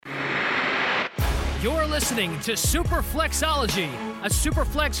You're listening to Superflexology, a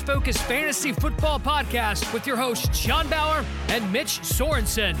Superflex-focused fantasy football podcast with your hosts John Bauer and Mitch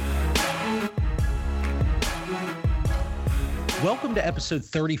Sorensen. Welcome to episode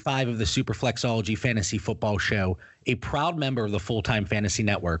 35 of the Superflexology Fantasy Football Show, a proud member of the Full-Time Fantasy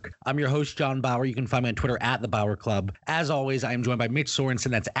Network. I'm your host, John Bauer. You can find me on Twitter at The Bauer Club. As always, I am joined by Mitch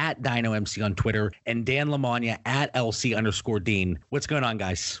Sorensen, that's at DinoMC on Twitter, and Dan Lamagna at LC_Dean. What's going on,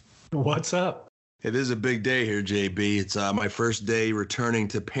 guys? What's up? It is a big day here, JB. It's my first day returning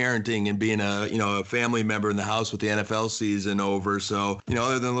to parenting and being a family member in the house with the NFL season over. So,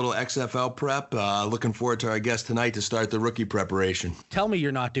 other than a little XFL prep, looking forward to our guest tonight to start the rookie preparation. Tell me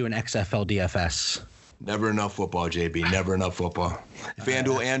you're not doing XFL DFS. Never enough football, JB. Never enough football.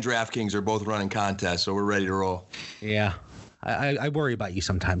 FanDuel and DraftKings are both running contests, so we're ready to roll. Yeah. I worry about you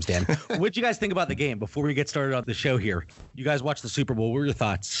sometimes, Dan. What'd you guys think about the game before we get started on the show here? You guys watched the Super Bowl. What were your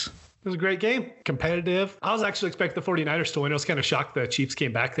thoughts? It was a great game, competitive. I was actually expecting the 49ers to win. I was kind of shocked the Chiefs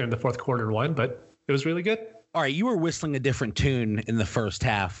came back there in the fourth quarter and won, but it was really good. All right, you were whistling a different tune in the first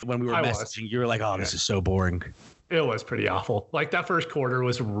half when we were messaging. You were like, oh, this is so boring. It was pretty awful. Like, that first quarter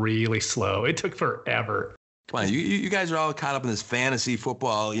was really slow. It took forever. Come on, you guys are all caught up in this fantasy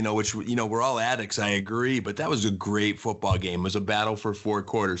football, which, we're all addicts, I agree, but that was a great football game. It was a battle for 4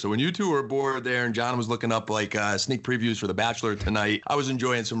 quarters. So when you two were bored there and John was looking up like sneak previews for The Bachelor tonight, I was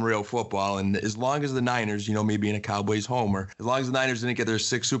enjoying some real football. And as long as the Niners, me being a Cowboys homer, as long as the Niners didn't get their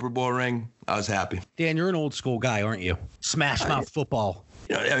 6th Super Bowl ring, I was happy. Dan, you're an old school guy, aren't you? Smash mouth football.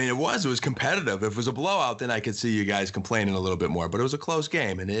 It was competitive. If it was a blowout, then I could see you guys complaining a little bit more. But it was a close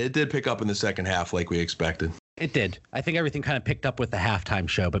game, and it did pick up in the second half like we expected. It did. I think everything kind of picked up with the halftime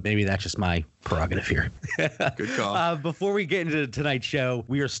show, but maybe that's just my prerogative here. Good call. Before we get into tonight's show,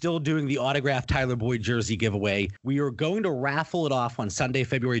 we are still doing the autographed Tyler Boyd jersey giveaway. We are going to raffle it off on Sunday,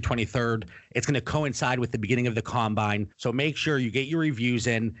 February 23rd. It's going to coincide with the beginning of the Combine, so make sure you get your reviews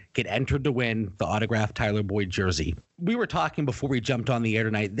in, get entered to win the autographed Tyler Boyd jersey. We were talking before we jumped on the air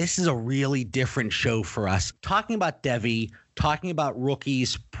tonight. This is a really different show for us. Talking about Devy, talking about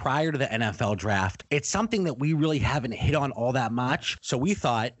rookies prior to the NFL draft. It's something that we really haven't hit on all that much. So we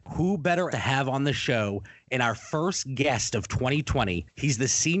thought, who better to have on the show in our first guest of 2020? He's the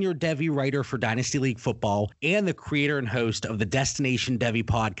senior Devy writer for Dynasty League Football and the creator and host of the Destination Devy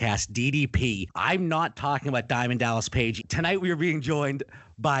podcast, DDP. I'm not talking about Diamond Dallas Page. Tonight we are being joined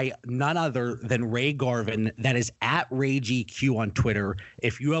by none other than Ray Garvin. That is at RayGQ on Twitter.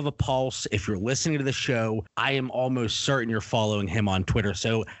 If you have a pulse, if you're listening to the show, I am almost certain you're following him on Twitter.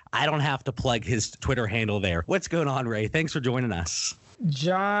 So I don't have to plug his Twitter handle there. What's going on, Ray? Thanks for joining us.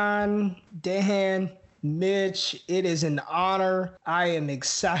 John, Dan, Mitch, it is an honor. I am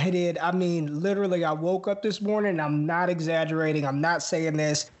excited. I mean, literally, I woke up this morning, and I'm not exaggerating. I'm not saying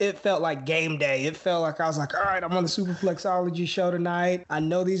this. It felt like game day. It felt like I was like, all right, I'm on the Superflexology show tonight. I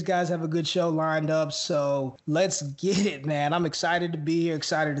know these guys have a good show lined up, so let's get it, man. I'm excited to be here,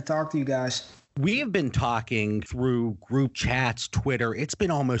 excited to talk to you guys. We have been talking through group chats, Twitter. It's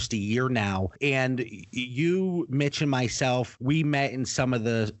been almost a year now. And you, Mitch, and myself, we met in some of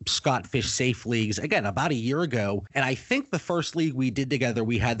the Scott Fish Safe leagues, again, about a year ago. And I think the first league we did together,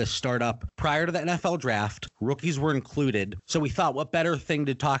 we had the startup prior to the NFL draft. Rookies were included. So we thought, what better thing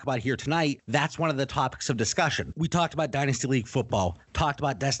to talk about here tonight? That's one of the topics of discussion. We talked about Dynasty League Football, talked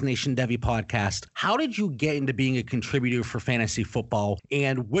about Destination Devy podcast. How did you get into being a contributor for fantasy football,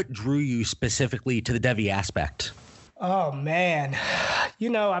 and what drew you specifically to the Devy aspect? Oh, man.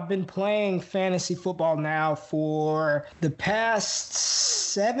 I've been playing fantasy football now for the past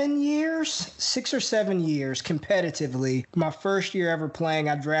 6 or 7 years competitively. My first year ever playing,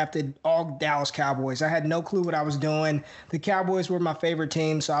 I drafted all Dallas Cowboys. I had no clue what I was doing. The Cowboys were my favorite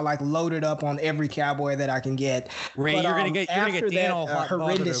team, so I loaded up on every Cowboy that I can get. Ray, you're gonna get Dan all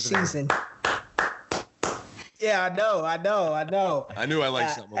horrendous season. Yeah, I know. I knew I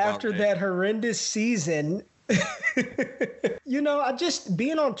liked something about after that horrendous season. I just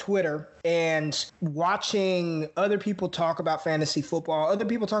being on Twitter and watching other people talk about fantasy football, other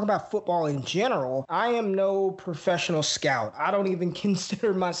people talk about football in general. I am no professional scout. I don't even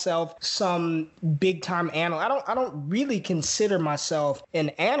consider myself some big time analyst. I don't really consider myself an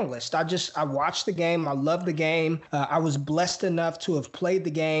analyst. I watch the game. I love the game. I was blessed enough to have played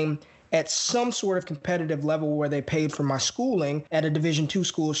the game at some sort of competitive level where they paid for my schooling at a Division II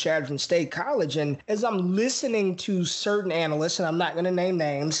school, Shadron State College. And as I'm listening to certain analysts, and I'm not going to name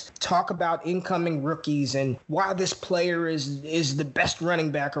names, talk about incoming rookies and why this player is the best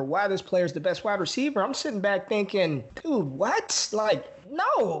running back or why this player is the best wide receiver, I'm sitting back thinking, dude, what?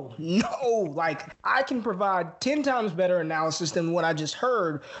 No. Like, I can provide 10 times better analysis than what I just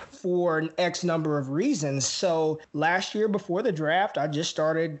heard for an X number of reasons. So last year before the draft, I just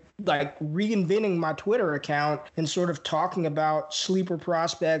started like reinventing my Twitter account and sort of talking about sleeper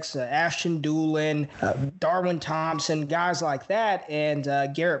prospects, Ashton Doolin, Darwin Thompson, guys like that. And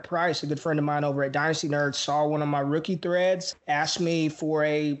Garrett Price, a good friend of mine over at Dynasty Nerds, saw one of my rookie threads, asked me for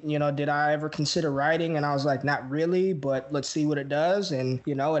did I ever consider writing? And I was like, not really, but let's see what it does. And,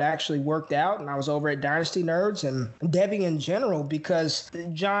 it actually worked out. And I was over at Dynasty Nerds and Devy in general, because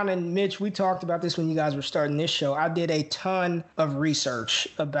John and Mitch, we talked about this when you guys were starting this show. I did a ton of research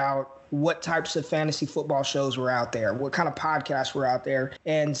about what types of fantasy football shows were out there, what kind of podcasts were out there.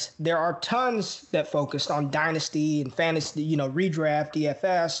 And there are tons that focused on dynasty and fantasy, redraft,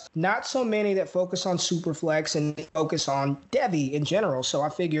 DFS, not so many that focus on Superflex and focus on Devy in general. So I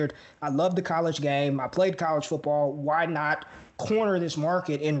figured I love the college game. I played college football. Why not corner this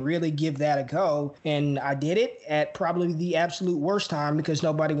market and really give that a go? And I did it at probably the absolute worst time, because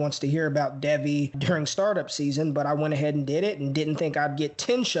nobody wants to hear about Devy during startup season, but I went ahead and did it and didn't think I'd get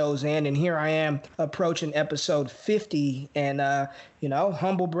 10 shows in, and here I am approaching episode 50. And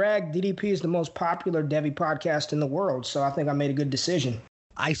humble brag, DDP is the most popular Devy podcast in the world, so I think I made a good decision.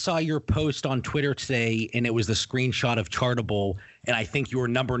 I saw your post on Twitter today, and it was the screenshot of Chartable, and I think you were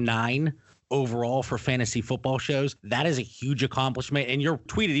number 9 overall for fantasy football shows. That is a huge accomplishment. And your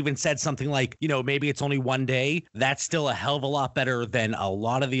tweet, it even said something like, maybe it's only one day. That's still a hell of a lot better than a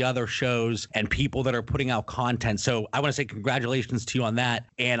lot of the other shows and people that are putting out content. So I want to say congratulations to you on that.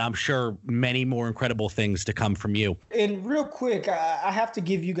 And I'm sure many more incredible things to come from you. And real quick, I have to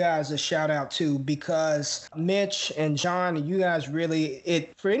give you guys a shout out too, because Mitch and John, you guys really,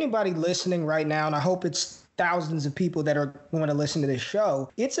 for anybody listening right now, and I hope it's thousands of people that are going to listen to this show,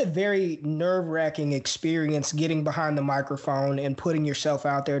 it's a very nerve-wracking experience getting behind the microphone and putting yourself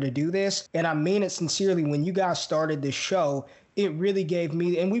out there to do this. And I mean it sincerely. When you guys started this show, it really gave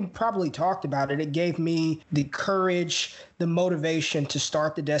me, and we probably talked about it gave me the courage, the motivation to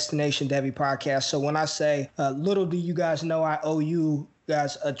start the Destination Devy podcast. So when I say, little do you guys know, I owe you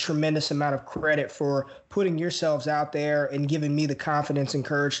guys a tremendous amount of credit for putting yourselves out there and giving me the confidence and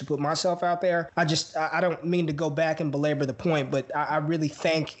courage to put myself out there. I don't mean to go back and belabor the point, but I really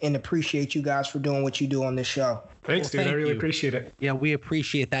thank and appreciate you guys for doing what you do on this show. Thanks, dude. I really appreciate it. Yeah, we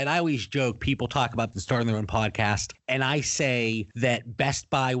appreciate that. I always joke, people talk about the starting their own podcast, and I say that Best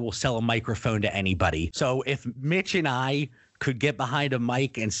Buy will sell a microphone to anybody. So if Mitch and I could get behind a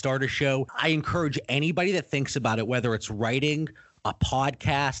mic and start a show, I encourage anybody that thinks about it, whether it's writing, a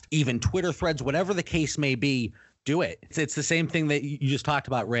podcast, even Twitter threads, whatever the case may be, do it. It's the same thing that you just talked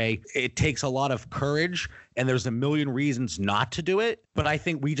about, Ray. It takes a lot of courage, and there's a million reasons not to do it. But I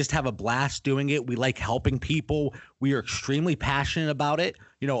think we just have a blast doing it. We like helping people. We are extremely passionate about it,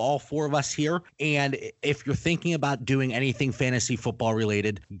 all 4 of us here. And if you're thinking about doing anything fantasy football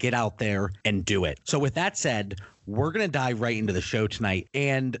related, get out there and do it. So with that said, we're going to dive right into the show tonight.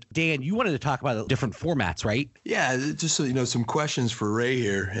 And Dan, you wanted to talk about different formats, right? Yeah, just some questions for Ray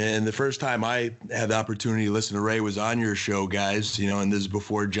here. And the first time I had the opportunity to listen to Ray was on your show, guys. And this is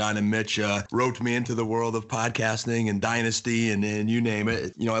before John and Mitch roped me into the world of podcasting and Dynasty and you name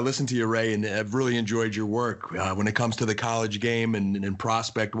it. I listened to you, Ray, and I've really enjoyed your work when it comes to the college game and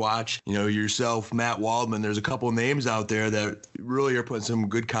Prospect Watch. Yourself, Matt Waldman. There's a couple of names out there that really are putting some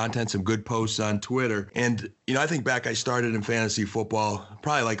good content, some good posts on Twitter. And I think back, I started in fantasy football,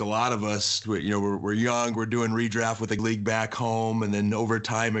 probably like a lot of us. We're young, we're doing redraft with a league back home, and then over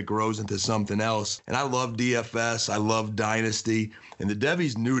time it grows into something else. And I love DFS, I love Dynasty, and the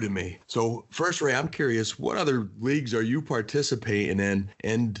Devy's new to me. So first, Ray, I'm curious, what other leagues are you participating in?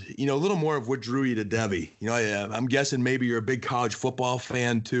 And, a little more of what drew you to Devy. I'm guessing maybe you're a big college football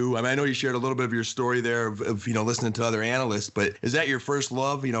fan too. I know you shared a little bit of your story there of listening to other analysts, but is that your first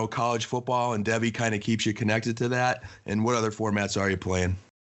love, college football, and Devy kind of keeps you connected to that? And what other formats are you playing?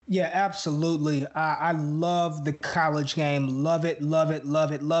 Yeah, absolutely. I love the college game. Love it, love it,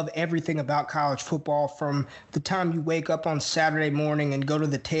 love it. Love everything about college football, from the time you wake up on Saturday morning and go to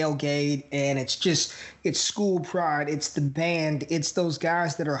the tailgate, and it's school pride, it's the band, it's those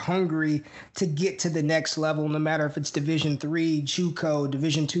guys that are hungry to get to the next level, no matter if it's Division III, JUCO,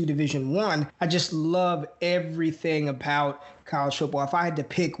 Division II, Division I. I just love everything about college football. If I had to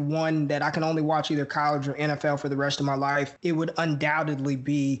pick one that I can only watch either college or NFL for the rest of my life, it would undoubtedly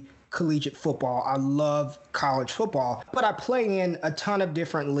be collegiate football. I love college football, but I play in a ton of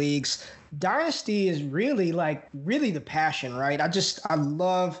different leagues. Dynasty is really the passion, right? I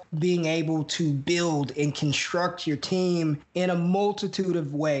love being able to build and construct your team in a multitude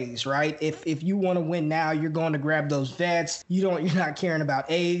of ways, right? If you want to win now, you're going to grab those vets. You're not caring about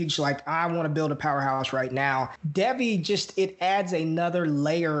age. Like, I want to build a powerhouse right now. Devy it adds another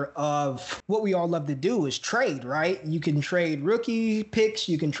layer of what we all love to do is trade, right? You can trade rookie picks,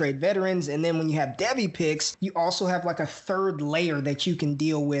 you can trade veterans, and then when you have Devy picks, you also have like a third layer that you can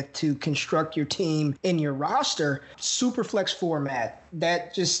deal with to construct your team in your roster. Super flex format,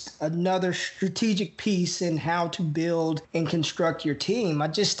 that just another strategic piece in how to build and construct your team.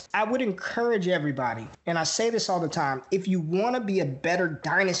 I would encourage everybody, and I say this all the time, if you want to be a better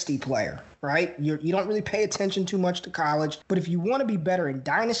dynasty player, right? You don't really pay attention too much to college, but if you want to be better in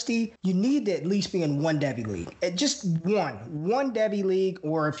dynasty, you need to at least be in one Devy league. Just one Devy league,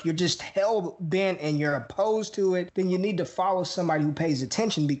 or if you're just hell bent and you're opposed to it, then you need to follow somebody who pays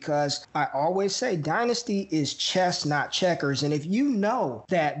attention, because I always say dynasty is chess, not checkers. And if you know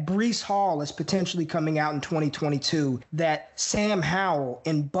that Breece Hall is potentially coming out in 2022, that Sam Howell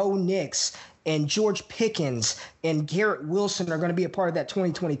and Bo Nix and George Pickens and Garrett Wilson are going to be a part of that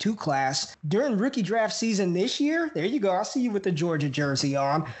 2022 class during rookie draft season this year. There you go. I see you with the Georgia jersey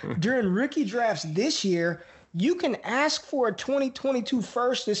on. During rookie drafts this year, you can ask for a 2022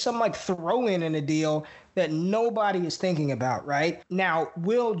 first. There's some like throw-in a deal that nobody is thinking about, right? Now,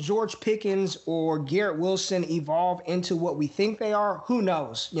 will George Pickens or Garrett Wilson evolve into what we think they are? Who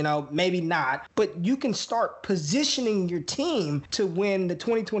knows? Maybe not. But you can start positioning your team to when the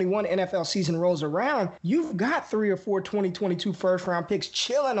 2021 NFL season rolls around, you've got 3 or 4 2022 first-round picks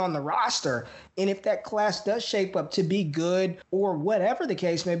chilling on the roster. And if that class does shape up to be good or whatever the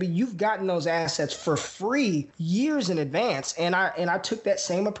case may be, you've gotten those assets for free years in advance. And I took that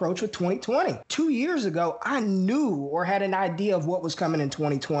same approach with 2020. 2 years ago, I knew or had an idea of what was coming in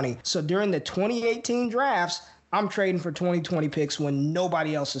 2020. So during the 2018 drafts, I'm trading for 2020 picks when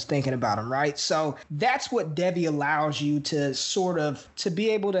nobody else is thinking about them, right? So that's what Devy allows you to be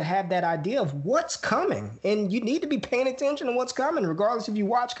able to have that idea of what's coming. And you need to be paying attention to what's coming, regardless if you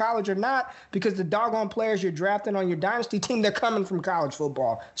watch college or not, because the doggone players you're drafting on your dynasty team, they're coming from college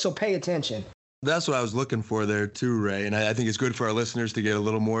football. So pay attention. That's what I was looking for there too, Ray. And I think it's good for our listeners to get a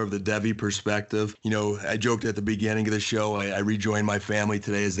little more of the Devy perspective. I joked at the beginning of the show, I rejoined my family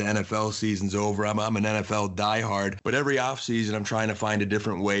today as the NFL season's over. I'm an NFL diehard, but every offseason I'm trying to find a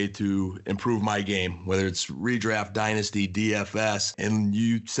different way to improve my game, whether it's redraft, dynasty, DFS. And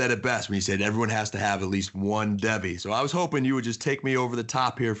you said it best when you said everyone has to have at least one Devy. So I was hoping you would just take me over the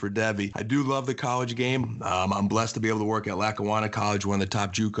top here for Devy. I do love the college game. I'm blessed to be able to work at Lackawanna College, one of the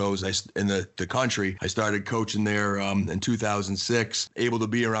top JUCOs in the country. I started coaching there in 2006, able to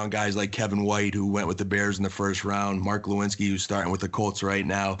be around guys like Kevin White, who went with the Bears in the first round, Mark Lewinsky, who's starting with the Colts right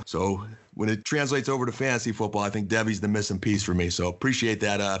now. So when it translates over to fantasy football, I think Devy's the missing piece for me. So appreciate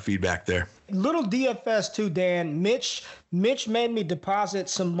that feedback there. Little DFS too, Dan. Mitch made me deposit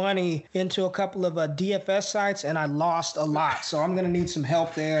some money into a couple of DFS sites, and I lost a lot. So I'm going to need some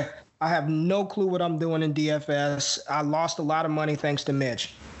help there. I have no clue what I'm doing in DFS. I lost a lot of money thanks to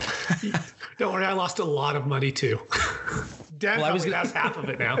Mitch. Don't worry, I lost a lot of money too. Dan probably has half of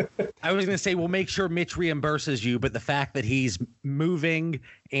it now. I was going to say, we'll make sure Mitch reimburses you, but the fact that he's moving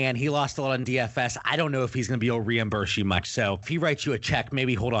and he lost a lot on DFS, I don't know if he's going to be able to reimburse you much. So if he writes you a check,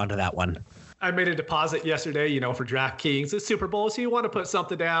 maybe hold on to that one. I made a deposit yesterday, for DraftKings. It's Super Bowl, so you want to put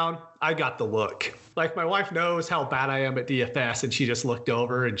something down. I got the look. Like, my wife knows how bad I am at DFS, and she just looked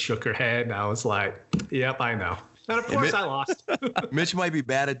over and shook her head, and I was like, yep, I know. And of course, I lost. Mitch might be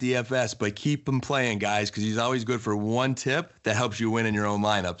bad at DFS, but keep him playing, guys, because he's always good for one tip that helps you win in your own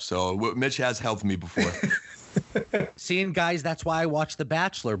lineup. So Mitch has helped me before. Seeing, guys, that's why I watch The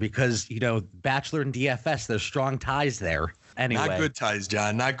Bachelor, because, Bachelor and DFS, there's strong ties there. Anyway. Not good ties,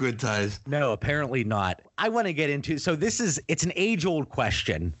 John. Not good ties. No, apparently not. I want to get into, so it's an age-old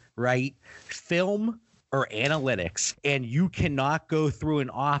question, right? Film or analytics, and you cannot go through an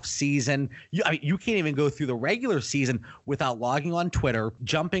off season. You can't even go through the regular season without logging on Twitter,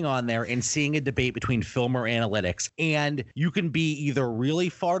 jumping on there and seeing a debate between film or analytics. And you can be either really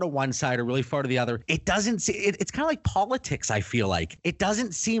far to one side or really far to the other. It doesn't it's kind of like politics. I feel like it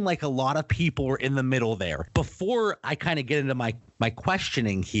doesn't seem like a lot of people are in the middle there. Before I kind of get into my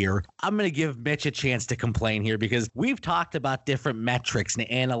questioning here, I'm going to give Mitch a chance to complain here, because we've talked about different metrics and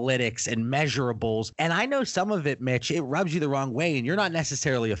analytics and measurables. And I know some of it, Mitch, it rubs you the wrong way, and you're not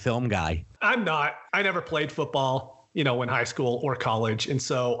necessarily a film guy. I'm not. I never played football, in high school or college. And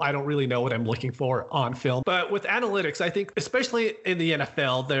so I don't really know what I'm looking for on film. But with analytics, I think, especially in the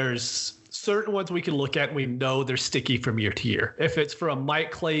NFL, there's certain ones we can look at and we know they're sticky from year to year. If it's from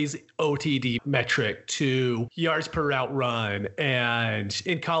Mike Clay's OTD metric to yards per route run, and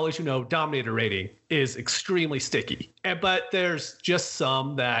in college, dominator rating is extremely sticky. But there's just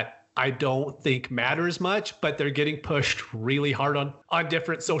some that I don't think matter as much, but they're getting pushed really hard on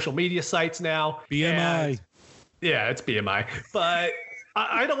different social media sites now. BMI. Yeah, it's BMI. But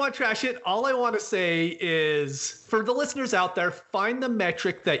I don't want to trash it. All I want to say is, for the listeners out there, find the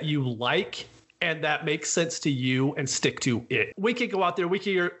metric that you like and that makes sense to you and stick to it. We could go out there, we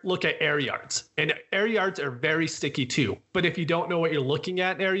could look at air yards, and air yards are very sticky too. But if you don't know what you're looking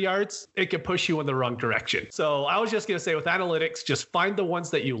at in air yards, it can push you in the wrong direction. So I was just going to say, with analytics, just find the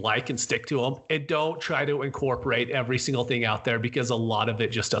ones that you like and stick to them, and don't try to incorporate every single thing out there, because a lot of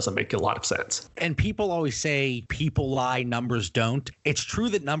it just doesn't make a lot of sense. And people always say people lie, numbers don't. It's true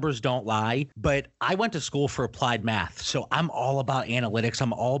that numbers don't lie, but I went to school for applied math. So I'm all about analytics.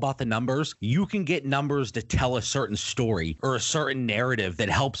 I'm all about the numbers. You can get numbers to tell a certain story or a certain narrative that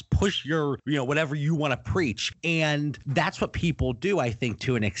helps push your, whatever you want to preach. And that's what people do, I think,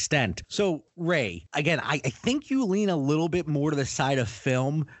 to an extent. So, Ray, again, I think you lean a little bit more to the side of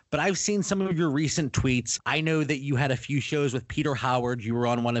film, but I've seen some of your recent tweets. I know that you had a few shows with Peter Howard. You were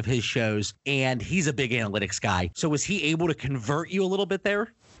on one of his shows, and he's a big analytics guy. So was he able to convert you a little bit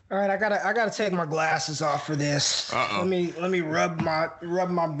there? All right, I gotta take my glasses off for this. Uh-oh. Let me rub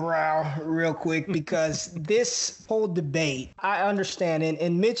my brow real quick, because this whole debate, I understand,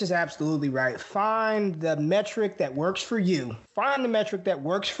 and Mitch is absolutely right. Find the metric that works for you. Find the metric that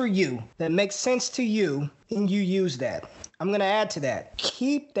works for you, that makes sense to you, and you use that. I'm going to add to that.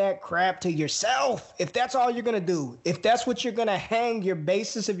 Keep that crap to yourself. If that's all you're going to do, if that's what you're going to hang your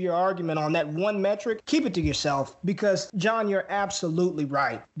basis of your argument on, that one metric, keep it to yourself. Because, John, you're absolutely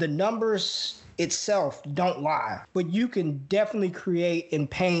right. The numbers itself don't lie, but you can definitely create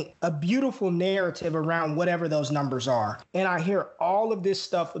and paint a beautiful narrative around whatever those numbers are. And I hear all of this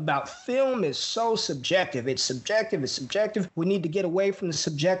stuff about film is so subjective. It's subjective. We need to get away from the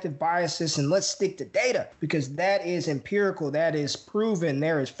subjective biases and let's stick to data, because that is empirical, that is proven,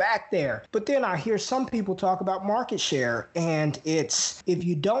 there is fact there. But then I hear some people talk about market share, and it's, if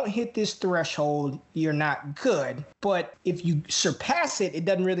you don't hit this threshold, you're not good. But if you surpass it, it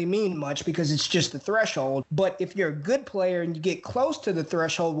doesn't really mean much, because it's just the threshold. But if you're a good player and you get close to the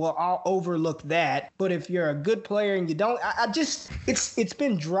threshold, well, I'll overlook that. But if you're a good player and you don't, it's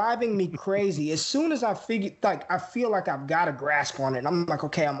been driving me crazy. As soon as I feel like I've got a grasp on it, and I'm like,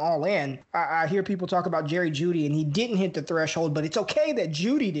 okay, I'm all in. I hear people talk about Jerry Jeudy, and he didn't hit the threshold, but it's okay that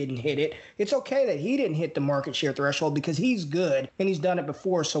Jeudy didn't hit it. It's okay that he didn't hit the market share threshold, because he's good and he's done it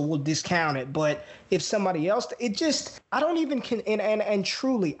before, so we'll discount it. But if somebody else, I don't even, and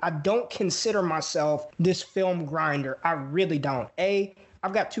truly, I don't consider myself this film grinder. I really don't.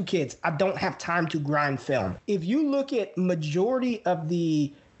 I've got 2 kids. I don't have time to grind film. If you look at majority of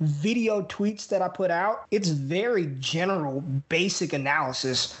the video tweets that I put out, it's very general, basic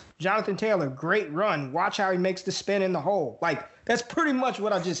analysis. Jonathan Taylor, great run. Watch how he makes the spin in the hole. Like, that's pretty much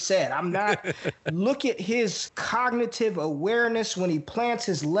what I just said. I'm not, look at his cognitive awareness when he plants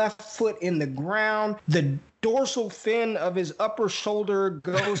his left foot in the ground. The dorsal fin of his upper shoulder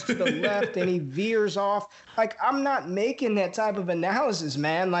goes to the left and he veers off. Like, I'm not making that type of analysis,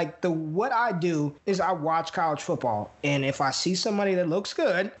 man. Like, what I do is I watch college football. And if I see somebody that looks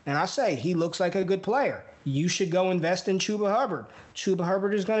good, and I say, he looks like a good player, you should go invest in Chuba Hubbard. Chuba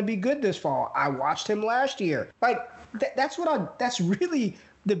Hubbard is going to be good this fall. I watched him last year. Like, that's really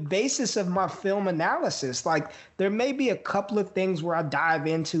the basis of my film analysis. Like, there may be a couple of things where I dive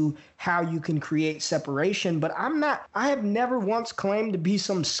into how you can create separation, but I have never once claimed to be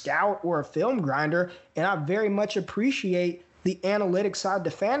some scout or a film grinder. And I very much appreciate the analytics side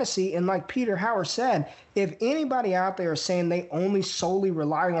to fantasy. And like Peter Howard said, if anybody out there is saying they only solely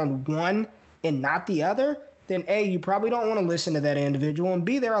rely on one and not the other, then A, you probably don't want to listen to that individual, and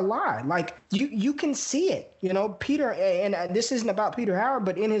B, they're a lie. Like, you can see it. Peter, and this isn't about Peter Howard,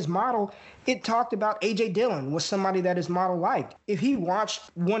 but in his model, it talked about A.J. Dillon was somebody that his model liked. If he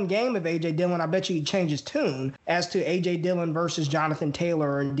watched one game of A.J. Dillon, I bet you he'd change his tune as to A.J. Dillon versus Jonathan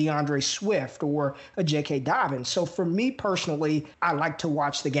Taylor or DeAndre Swift or a J.K. Dobbins. So for me personally, I like to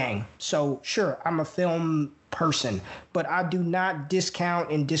watch the game. So sure, I'm a film person, but I do not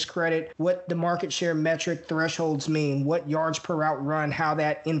discount and discredit what the market share metric thresholds mean, what yards per route run, how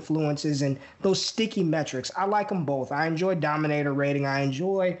that influences, and those sticky metrics. I like them both. I enjoy dominator rating. I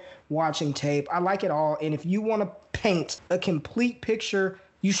enjoy watching tape. I like it all. And if you want to paint a complete picture,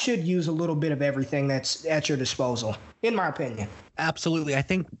 you should use a little bit of everything that's at your disposal, in my opinion. Absolutely. I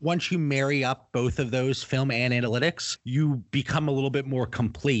think once you marry up both of those, film and analytics, you become a little bit more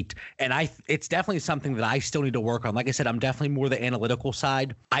complete. And it's definitely something that I still need to work on. Like I said, I'm definitely more the analytical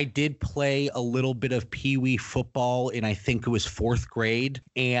side. I did play a little bit of Pee Wee football in, I think it was 4th grade.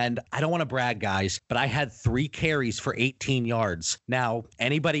 And I don't want to brag, guys, but I had 3 carries for 18 yards. Now,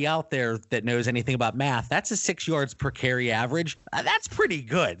 anybody out there that knows anything about math, that's a 6 yards per carry average. That's pretty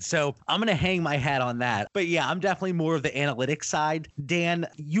good. So I'm going to hang my hat on that. But yeah, I'm definitely more of the analytics side. Dan,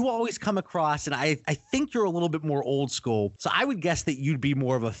 you always come across, and I think you're a little bit more old school. So I would guess that you'd be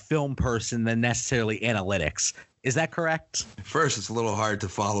more of a film person than necessarily analytics. Is that correct? First, it's a little hard to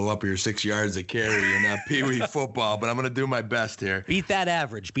follow up your 6 yards of carry in Pee Wee football, but I'm going to do my best here. Beat that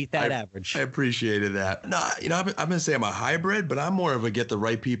average. I appreciated that. No, I'm going to say I'm a hybrid, but I'm more of a get the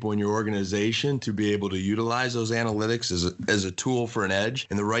right people in your organization to be able to utilize those analytics as a tool for an edge,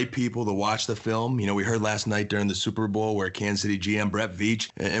 and the right people to watch the film. We heard last night during the Super Bowl where Kansas City GM Brett Veach,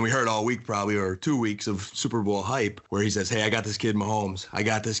 and we heard all week probably, or 2 weeks of Super Bowl hype, where he says, hey, I got this kid Mahomes. I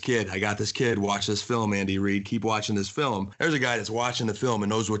got this kid. Watch this film, Andy Reid. Keep watching this film. There's a guy that's watching the film and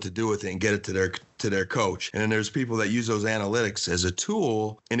knows what to do with it and get it to their coach. And then there's people that use those analytics as a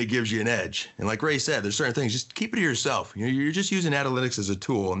tool, and it gives you an edge. And like Ray said, there's certain things, just keep it to yourself. You're just using analytics as a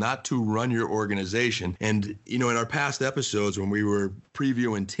tool, not to run your organization. And in our past episodes when we were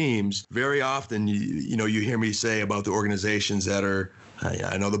previewing teams, very often you hear me say about the organizations that are,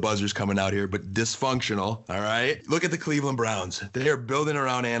 I know the buzzer's coming out here, but dysfunctional, all right? Look at the Cleveland Browns. They are building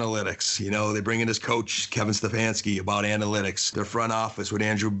around analytics. They bring in this coach, Kevin Stefanski, about analytics. Their front office with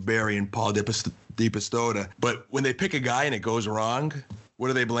Andrew Berry and Paul DiPistoda. But when they pick a guy and it goes wrong, what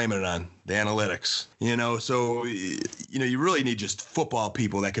are they blaming it on? The analytics. So you really need just football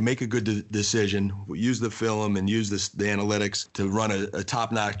people that can make a good decision, use the film and use the analytics to run a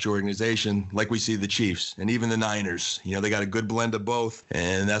top-notch organization like we see the Chiefs and even the Niners. They got a good blend of both,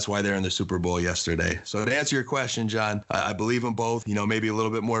 and that's why they're in the Super Bowl yesterday. So to answer your question, John, I believe in both. Maybe a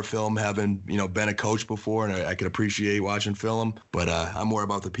little bit more film, having been a coach before, and I could appreciate watching film, but I'm more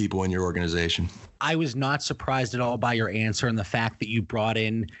about the people in your organization. I was not surprised at all by your answer and the fact that you brought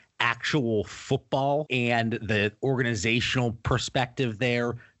in actual football and the organizational perspective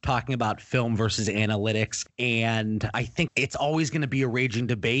there, talking about film versus analytics. And I think it's always going to be a raging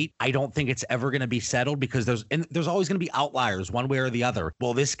debate. I don't think it's ever going to be settled because there's always going to be outliers one way or the other.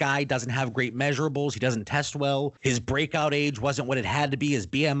 Well, this guy doesn't have great measurables. He doesn't test well. His breakout age wasn't what it had to be. His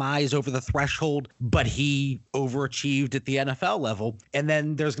BMI is over the threshold, but he overachieved at the NFL level. And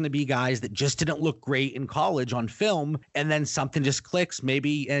then there's going to be guys that just didn't look great in college on film, and then something just clicks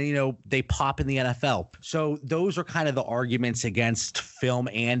maybe, and they pop in the NFL. So those are kind of the arguments against film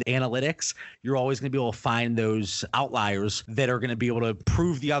and analytics. You're always going to be able to find those outliers that are going to be able to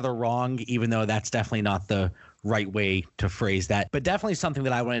prove the other wrong, even though that's definitely not the right way to phrase that. But definitely something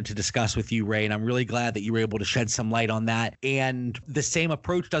that I wanted to discuss with you, Ray, and I'm really glad that you were able to shed some light on that. And the same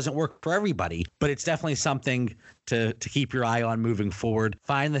approach doesn't work for everybody, but it's definitely something to keep your eye on moving forward.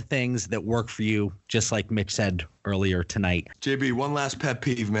 Find the things that work for you, just like Mitch said earlier tonight. JB, one last pet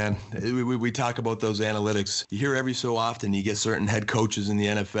peeve, man. We talk about those analytics. You hear every so often you get certain head coaches in the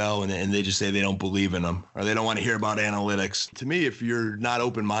NFL and they just say they don't believe in them or they don't want to hear about analytics. To me, if you're not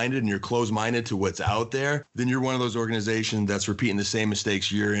open-minded and you're closed-minded to what's out there, then you're one of those organizations that's repeating the same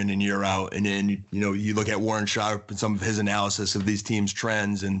mistakes year in and year out. And then, you look at Warren Sharp and some of his analysis of these teams'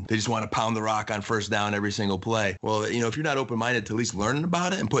 trends, and they just want to pound the rock on first down every single play. Well, if you're not open-minded to at least learning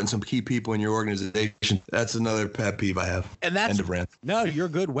about it and putting some key people in your organization, that's another pet peeve I have. And that's end of rant. No, you're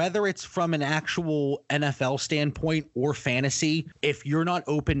good. Whether it's from an actual NFL standpoint or fantasy, if you're not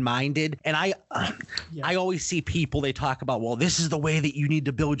open-minded, and I always see people, they talk about, well, this is the way that you need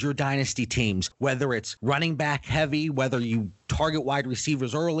to build your dynasty teams, whether it's running back heavy, whether you target wide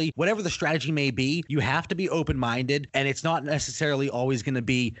receivers early, whatever the strategy may be, you have to be open-minded, and it's not necessarily always going to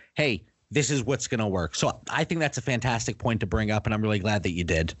be, hey, this is what's going to work. So I think that's a fantastic point to bring up, and I'm really glad that you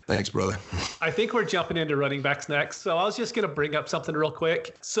did. Thanks, brother. I think we're jumping into running backs next. So I was just going to bring up something real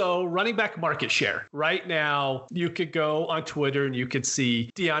quick. So running back market share. Right now, you could go on Twitter and you could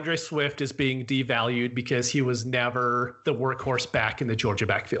see DeAndre Swift is being devalued because he was never the workhorse back in the Georgia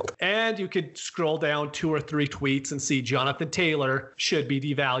backfield. And you could scroll down 2 or 3 tweets and see Jonathan Taylor should be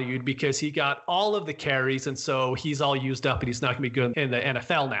devalued because he got all of the carries, and so he's all used up and he's not going to be good in the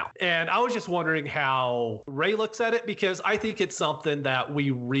NFL now. And I was just wondering how Ray looks at it, because I think it's something that we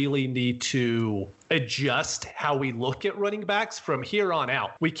really need to adjust how we look at running backs from here on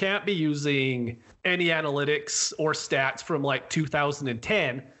out. We can't be using any analytics or stats from like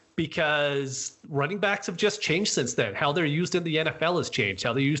 2010, because running backs have just changed since then. How they're used in the NFL has changed.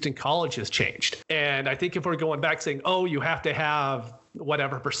 How they're used in college has changed. And I think if we're going back saying, oh, you have to have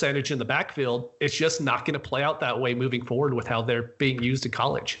whatever percentage in the backfield, it's just not going to play out that way moving forward with how they're being used in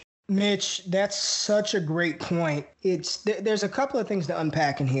college. Mitch, that's such a great point. There's a couple of things to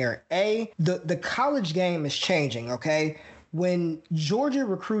unpack in here. The college game is changing, okay? When Georgia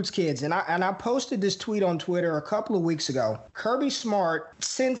recruits kids, and I posted this tweet on Twitter a couple of weeks ago, Kirby Smart,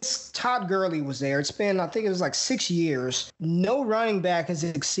 since Todd Gurley was there, it's been, I think it was like 6 years, no running back has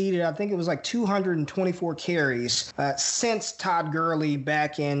exceeded, I think it was like 224 carries since Todd Gurley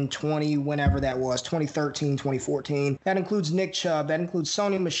back in 2013, 2014. That includes Nick Chubb, that includes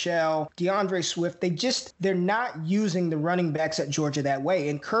Sony Michel, DeAndre Swift. They're not using the running backs at Georgia that way.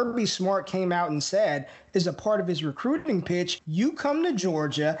 And Kirby Smart came out and said, as a part of his recruiting pitch, you come to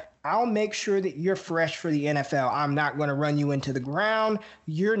Georgia, I'll make sure that you're fresh for the NFL. I'm not going to run you into the ground.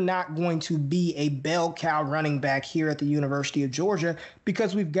 You're not going to be a bell cow running back here at the University of Georgia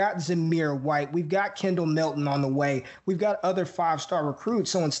because we've got Zamir White. We've got Kendall Milton on the way. We've got other five-star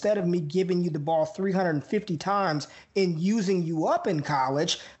recruits. So instead of me giving you the ball 350 times and using you up in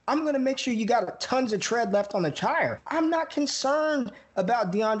college, I'm going to make sure you got tons of tread left on the tire. I'm not concerned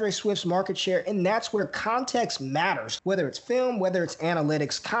about DeAndre Swift's market share, and that's where context matters. Whether it's film, whether it's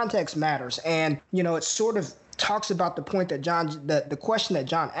analytics, context matters. And, it sort of talks about the point that the question that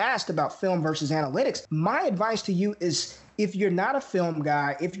John asked about film versus analytics. My advice to you is, if you're not a film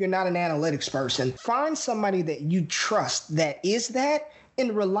guy, if you're not an analytics person, find somebody that you trust that is that,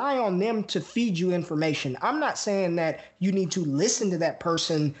 and rely on them to feed you information. I'm not saying that you need to listen to that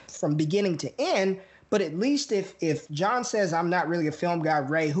person from beginning to end, but at least if John says I'm not really a film guy,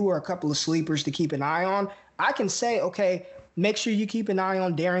 Ray, who are a couple of sleepers to keep an eye on, I can say, okay, make sure you keep an eye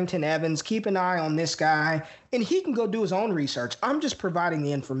on Darrington Evans, keep an eye on this guy, and he can go do his own research. I'm just providing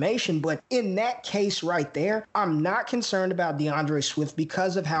the information, but in that case right there, I'm not concerned about DeAndre Swift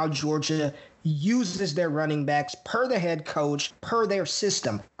because of how Georgia uses their running backs per the head coach, per their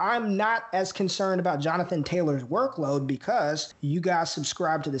system. I'm not as concerned about Jonathan Taylor's workload because you guys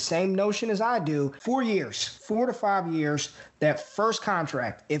subscribe to the same notion as I do. 4 years, 4 to 5 years, that first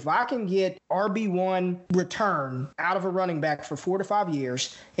contract. If I can get RB1 return out of a running back for 4 to 5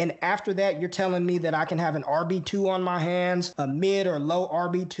 years, and after that, you're telling me that I can have an RB2 on my hands, a mid or low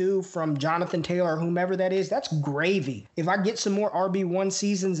RB2 from Jonathan Taylor or whomever that is, that's gravy. If I get some more RB1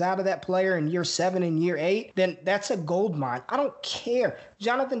 seasons out of that player in year 7 and year 8, then that's a gold mine. I don't care.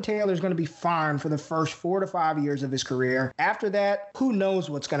 Jonathan Taylor is going to be fine for the first 4 to 5 years of his career. After that, who knows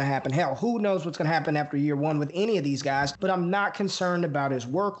what's going to happen? Hell, who knows what's going to happen after year 1 with any of these guys? But I'm not concerned about his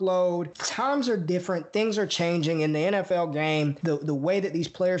workload. Times are different. Things are changing in the NFL game. The way that these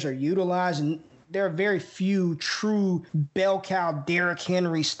players are utilized, and there are very few true bell cow Derrick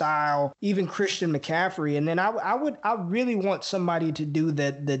Henry style, even Christian McCaffrey. And then I really want somebody to do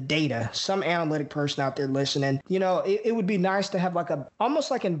the data, some analytic person out there listening. It would be nice to have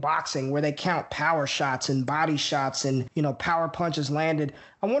almost like in boxing where they count power shots and body shots and, power punches landed.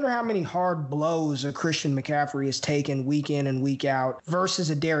 I wonder how many hard blows a Christian McCaffrey has taken week in and week out versus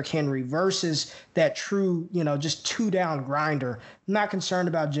a Derrick Henry versus that true, just 2-down grinder. I'm not concerned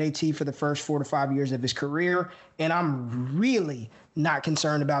about JT for the first 4 to 5 years of his career, and I'm really not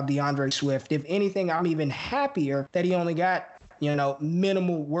concerned about DeAndre Swift. If anything, I'm even happier that he only got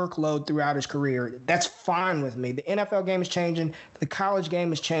minimal workload throughout his career. That's fine with me. The NFL game is changing. The college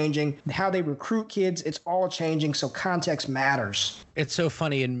game is changing. How they recruit kids, it's all changing. So context matters. It's so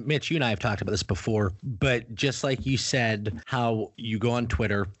funny. And Mitch, you and I have talked about this before, but just like you said, how you go on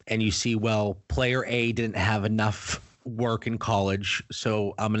Twitter and you see, well, player A didn't have enough work in college,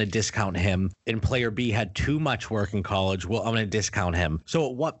 so I'm going to discount him. And player B had too much work in college, well, I'm going to discount him. So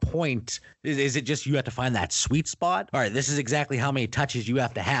at what point is it just you have to find that sweet spot? All right, this is exactly how many touches you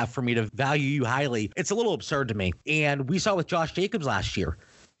have to have for me to value you highly. It's a little absurd to me. And we saw with Josh Jacobs last year.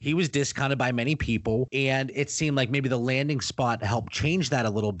 He was discounted by many people, and it seemed like maybe the landing spot helped change that a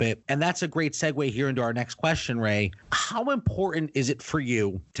little bit. And that's a great segue here into our next question, Ray. How important is it for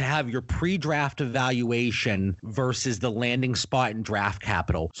you to have your pre-draft evaluation versus the landing spot in draft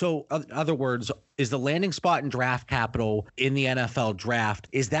capital? So, in other words, is the landing spot in draft capital in the NFL draft,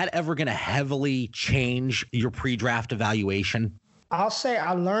 is that ever going to heavily change your pre-draft evaluation? I'll say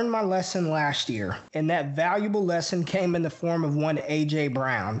I learned my lesson last year, and that valuable lesson came in the form of one A.J.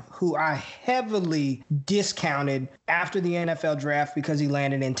 Brown, who I heavily discounted after the NFL draft because he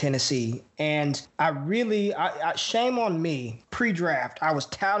landed in Tennessee. And I shame on me, pre-draft, I was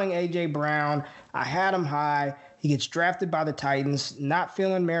touting A.J. Brown. I had him high. He gets drafted by the Titans, not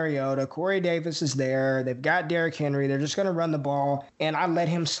feeling Mariota. Corey Davis is there. They've got Derrick Henry. They're just going to run the ball. And I let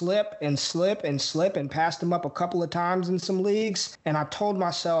him slip and passed him up a couple of times in some leagues. And I told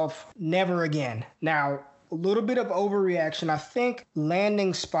myself, never again. Now, a little bit of overreaction. I think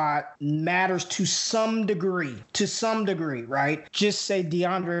landing spot matters to some degree, right? Just say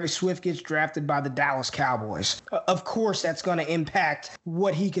DeAndre Swift gets drafted by the Dallas Cowboys. Of course, that's going to impact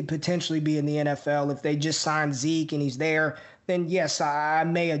what he could potentially be in the NFL. If they just sign Zeke and he's there, then yes, I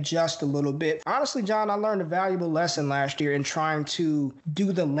may adjust a little bit. Honestly, John, I learned a valuable lesson last year in trying to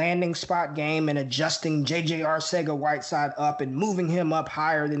do the landing spot game and adjusting J.J. Arcega-Whiteside up and moving him up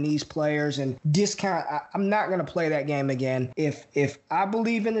higher than these players and discount. I'm not going to play that game again. If I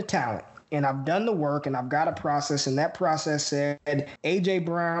believe in the talent, and I've done the work and I've got a process, and that process said A.J.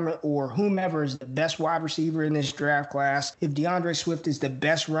 Brown or whomever is the best wide receiver in this draft class, if DeAndre Swift is the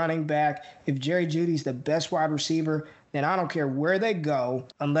best running back, if Jerry Jeudy's the best wide receiver, then I don't care where they go,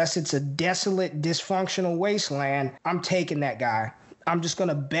 unless it's a desolate, dysfunctional wasteland, I'm taking that guy. I'm just going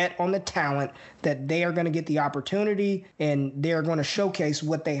to bet on the talent that they are going to get the opportunity and they're going to showcase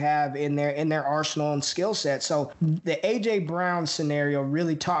what they have in their arsenal and skill set. So the A.J. Brown scenario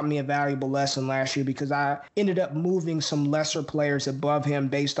really taught me a valuable lesson last year because I ended up moving some lesser players above him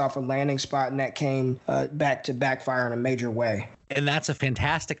based off a landing spot, and that came back to backfire in a major way. And that's a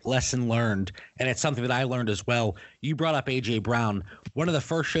fantastic lesson learned. And it's something that I learned as well. You brought up A.J. Brown. One of the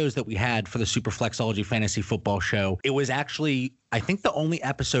first shows that we had for the Superflexology Fantasy Football Show, it was actually, I think, the only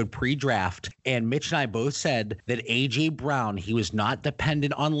episode pre-draft. And Mitch and I both said that A.J. Brown, he was not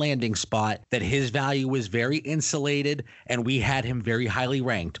dependent on landing spot, that his value was very insulated, and we had him very highly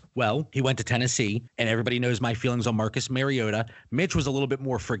ranked. Well, he went to Tennessee, and everybody knows my feelings on Marcus Mariota. Mitch was a little bit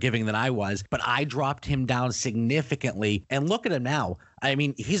more forgiving than I was, but I dropped him down significantly. And look at him now. I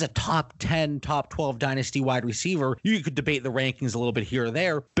mean, he's a top 10, top 12 dynasty wide receiver. You could debate the rankings a little bit here or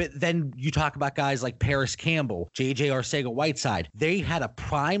there, but then you talk about guys like Paris Campbell, J.J. Arcega-Whiteside. They had a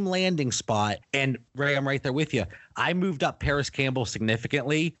prime landing spot, and Ray, I'm right there with you. I moved up Paris Campbell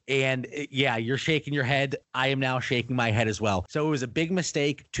significantly, and yeah, you're shaking your head. I am now shaking my head as well. So it was a big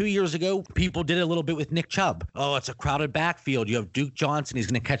mistake. 2 years ago, people did it a little bit with Nick Chubb. Oh, it's a crowded backfield. You have Duke Johnson. He's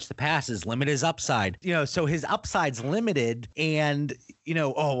going to catch the passes, limit his upside. So his upside's limited, and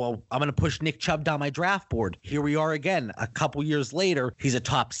oh, well, I'm going to push Nick Chubb down my draft board. Here we are again. A couple years later, he's a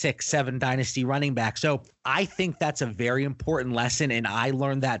top 6, 7 dynasty running back. So I think that's a very important lesson, and I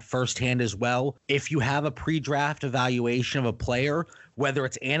learned that firsthand as well. If you have a pre-draft evaluation of a player, whether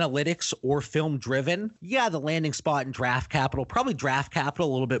it's analytics or film driven, yeah, the landing spot and draft capital, probably draft capital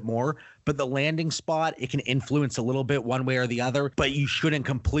a little bit more, but the landing spot, it can influence a little bit one way or the other, but you shouldn't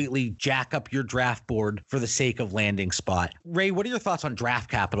completely jack up your draft board for the sake of landing spot. Ray, what are your thoughts on draft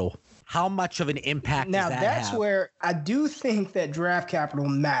capital? How much of an impact does that have? Now, that's where I do think that draft capital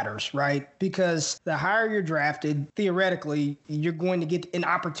matters, right? Because the higher you're drafted, theoretically, you're going to get an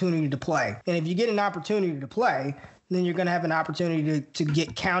opportunity to play. And if you get an opportunity to play, then you're going to have an opportunity to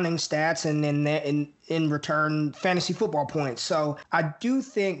get counting stats and then in return fantasy football points. So I do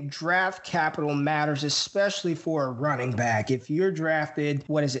think draft capital matters, especially for a running back. If you're drafted,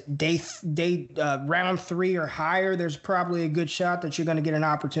 round 3 or higher, there's probably a good shot that you're going to get an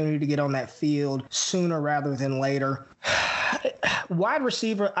opportunity to get on that field sooner rather than later. Wide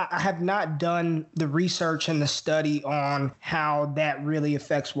receiver, I have not done the research and the study on how that really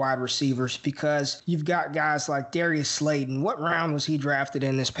affects wide receivers, because you've got guys like Darius Slayton. What round was he drafted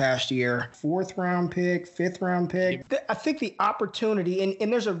in this past year? 4th round pick, 5th round pick? I think the opportunity,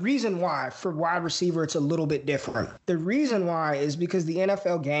 and there's a reason why for wide receiver it's a little bit different. The reason why is because the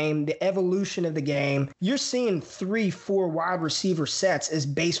NFL game, the evolution of the game, you're seeing 3-4 wide receiver sets as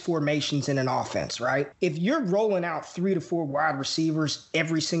base formations in an offense, right? If you're rolling out 3 to 4 wide receivers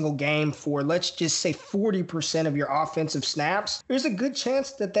every single game for, let's just say, 40% of your offensive snaps, there's a good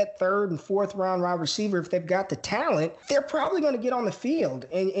chance that 3rd and 4th round wide receiver, if they've got the talent, they're probably going to get on the field.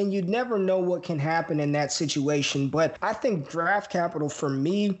 And you'd never know what can happen in that situation. But I think draft capital for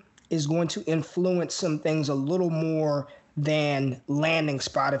me is going to influence some things a little more than landing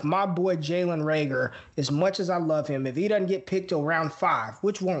spot. If my boy Jalen Reagor, as much as I love him, if he doesn't get picked till round 5,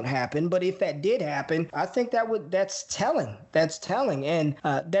 which won't happen, but if that did happen, I think that's telling. That's telling. And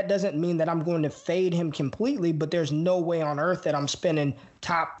that doesn't mean that I'm going to fade him completely, but there's no way on earth that I'm spending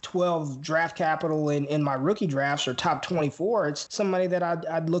top 12 draft capital in my rookie drafts or top 24. It's somebody that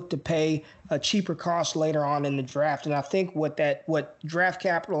I'd look to pay a cheaper cost later on in the draft. And I think what draft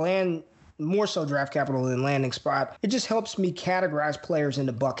capital and more so draft capital than landing spot. It just helps me categorize players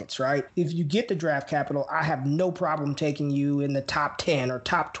into buckets, right? If you get the draft capital, I have no problem taking you in the top 10 or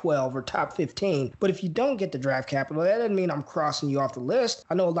top 12 or top 15. But if you don't get the draft capital, that doesn't mean I'm crossing you off the list.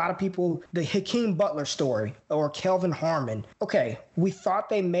 I know a lot of people, the Hakeem Butler story or Kelvin Harmon. Okay, we thought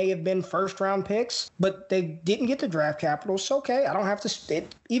they may have been first-round picks, but they didn't get the draft capital. So, okay, I don't have to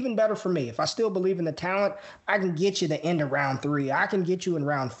even better for me. If I still believe in the talent, I can get you the end of round 3. I can get you in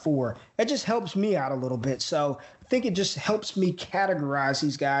round 4. It just helps me out a little bit. So I think it just helps me categorize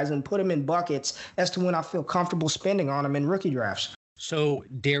these guys and put them in buckets as to when I feel comfortable spending on them in rookie drafts. So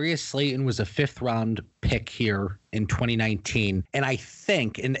Darius Slayton was a 5th round pick here in 2019. And I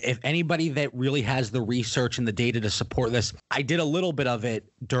think, and if anybody that really has the research and the data to support this, I did a little bit of it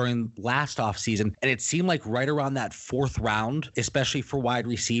during last offseason, and it seemed like right around that 4th round, especially for wide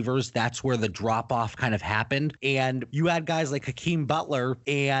receivers, that's where the drop off kind of happened. And you had guys like Hakeem Butler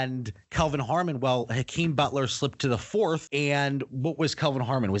and Kelvin Harmon. Well, Hakeem Butler slipped to the 4th. And what was Kelvin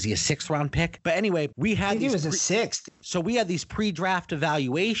Harmon? Was he a 6th round pick? But anyway, we had he was a 6th. So we had these pre-draft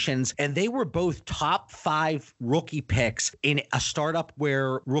evaluations, and they were both top 5 rookie picks in a startup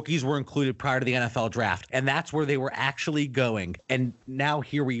where rookies were included prior to the NFL draft. And that's where they were actually going. And now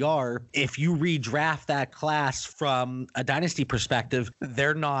here we are. If you redraft that class from a dynasty perspective,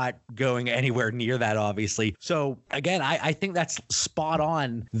 they're not going anywhere near that, obviously. So again, I think that's spot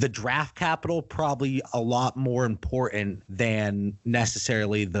on. The draft capital probably a lot more important than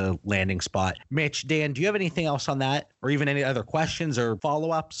necessarily the landing spot. Mitch, Dan, do you have anything else on that, or even any other questions or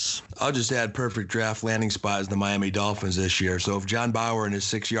follow-ups? I'll just add perfect draft landing spot is the Miami Dolphins this year. So if John Bauer and his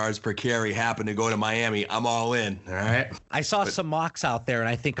 6 yards per carry happen to go to Miami, I'm all in. All right. I saw some mocks out there, and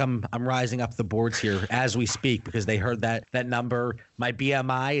I think I'm rising up the boards here as we speak because they heard that number. My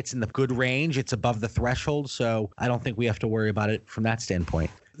BMI, it's in the good range. It's above the threshold, so I don't think we have to worry about it from that standpoint.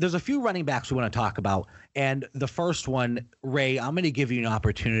 There's a few running backs we want to talk about, and the first one, Ray, I'm going to give you an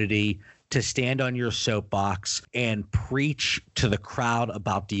opportunity to stand on your soapbox and preach to the crowd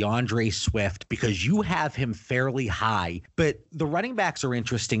about DeAndre Swift because you have him fairly high. But the running backs are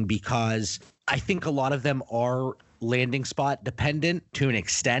interesting because I think a lot of them are landing spot dependent to an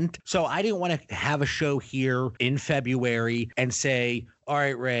extent. So I didn't want to have a show here in February and say, all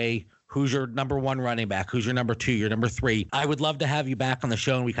right, Ray, who's your number 1 running back? Who's your number 2, your number 3? I would love to have you back on the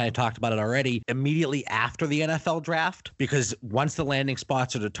show, and we kind of talked about it already, immediately after the NFL draft, because once the landing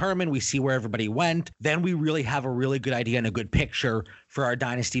spots are determined, we see where everybody went, then we really have a really good idea and a good picture for our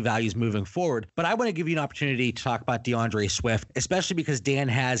dynasty values moving forward. But I want to give you an opportunity to talk about DeAndre Swift, especially because Dan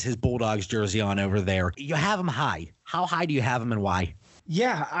has his Bulldogs jersey on over there. You have him high. How high do you have him and why?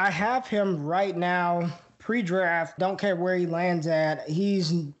 Yeah, I have him right now. Pre-draft, don't care where he lands at.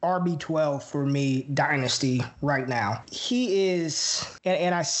 He's RB12 for me, dynasty right now. He is,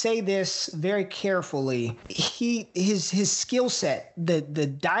 and I say this very carefully, his skill set, the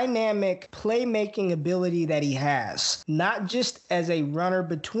dynamic playmaking ability that he has, not just as a runner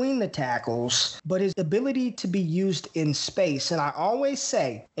between the tackles, but his ability to be used in space. And I always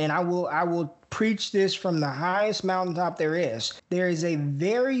say, and I will preach this from the highest mountaintop there is. There is a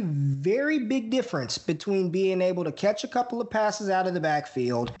very, very big difference between being able to catch a couple of passes out of the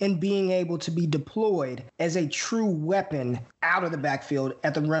backfield and being able to be deployed as a true weapon out of the backfield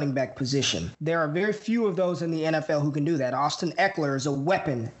at the running back position. There are very few of those in the NFL who can do that. Austin Eckler is a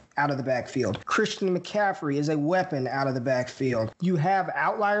weapon out of the backfield. Christian McCaffrey is a weapon out of the backfield. You have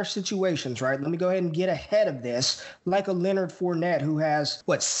outlier situations, right? Let me go ahead and get ahead of this. Like a Leonard Fournette who has,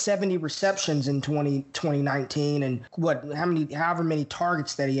 70 receptions in 2019 and however many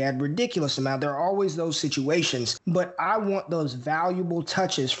targets that he had. Ridiculous amount. There are always those situations. But I want those valuable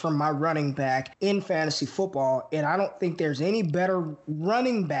touches from my running back in fantasy football. And I don't think there's any better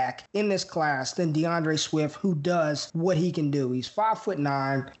running back in this class than DeAndre Swift who does what he can do. He's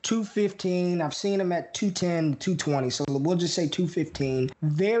 5'9", 215. I've seen him at 210, 220. So we'll just say 215.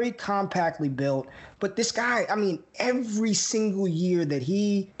 Very compactly built. But this guy, every single year that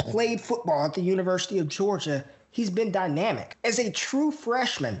he played football at the University of Georgia, he's been dynamic. As a true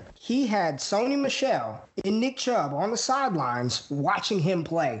freshman, he had Sony Michel and Nick Chubb on the sidelines watching him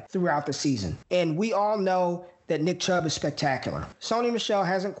play throughout the season. And we all know that Nick Chubb is spectacular. Sony Michel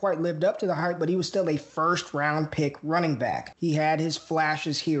hasn't quite lived up to the hype, but he was still a first-round pick running back. He had his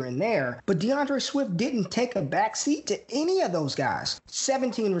flashes here and there, but DeAndre Swift didn't take a backseat to any of those guys.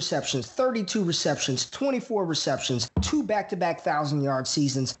 17 receptions, 32 receptions, 24 receptions, 2 back-to-back 1,000-yard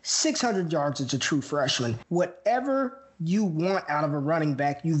seasons, 600 yards as a true freshman. Whatever you want out of a running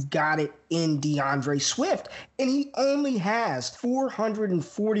back, you've got it in DeAndre Swift. And he only has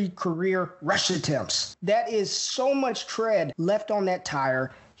 440 career rush attempts. That is so much tread left on that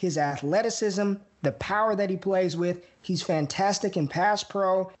tire. his athleticism, the power that he plays with. He's fantastic in pass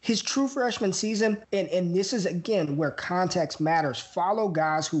pro. His true freshman season, and this is, again, where context matters. Follow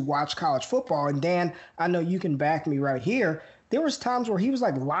guys who watch college football. And Dan, I know you can back me right here. There was times where he was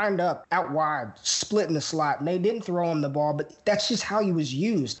like lined up out wide, splitting the slot, and they didn't throw him the ball, but that's just how he was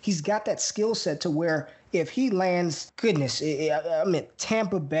used. He's got that skill set to where if he lands, goodness, I mean,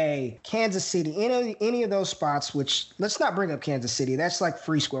 Tampa Bay, Kansas City, any of those spots, which let's not bring up Kansas City. That's like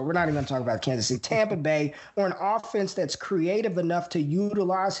free square. We're not even going to talk about Kansas City. Tampa Bay, or an offense that's creative enough to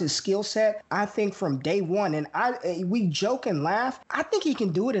utilize his skill set, I think from day one, and we joke and laugh, I think he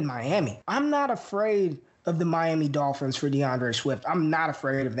can do it in Miami. I'm not afraid of the Miami Dolphins for DeAndre Swift. I'm not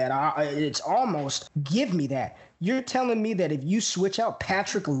afraid of that. It's almost, give me that. You're telling me that if you switch out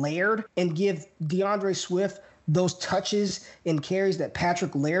Patrick Laird and give DeAndre Swift those touches and carries that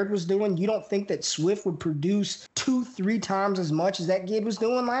Patrick Laird was doing, you don't think that Swift would produce 2-3 times as much as that kid was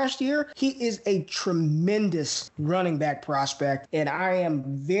doing last year? He is a tremendous running back prospect, and I am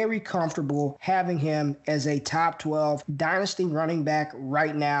very comfortable having him as a top 12 dynasty running back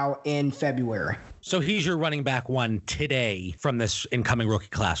right now in February. So he's your running back one today from this incoming rookie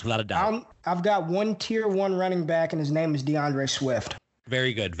class, without a doubt. I've got one tier 1 running back, and his name is DeAndre Swift.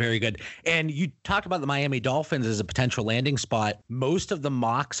 Very good. Very good. And you talked about the Miami Dolphins as a potential landing spot. Most of the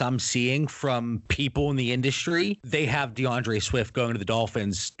mocks I'm seeing from people in the industry, they have DeAndre Swift going to the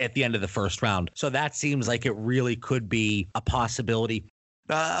Dolphins at the end of the first round. So that seems like it really could be a possibility.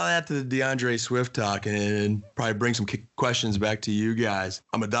 I'll add to the DeAndre Swift talk and probably bring some questions back to you guys.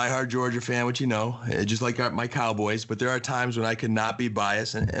 I'm a diehard Georgia fan, which you know, just like my Cowboys, but there are times when I cannot be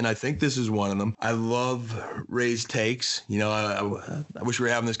biased, and I think this is one of them. I love Ray's takes. You know, I wish we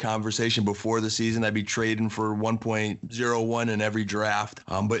were having this conversation before the season. I'd be trading for 1.01 in every draft.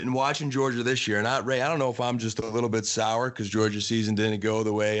 But in watching Georgia this year, and Ray, I don't know if I'm just a little bit sour because Georgia's season didn't go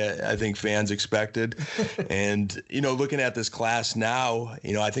the way I think fans expected. And, you know, looking at this class now,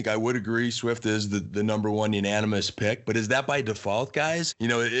 you know, I think I would agree Swift is the number one unanimous pick, but is that by default, guys? You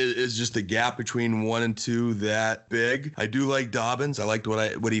know, is just the gap between 1 and 2 that big? I do like Dobbins. I liked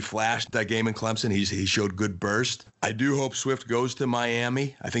what he flashed that game in Clemson. He showed good burst. I do hope Swift goes to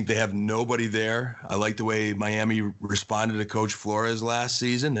Miami. I think they have nobody there. I like the way Miami responded to Coach Flores last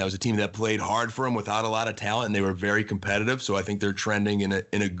season. That was a team that played hard for him without a lot of talent, and they were very competitive. So I think they're trending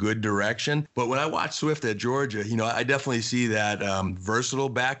in a good direction. But when I watch Swift at Georgia, you know, I definitely see that versatile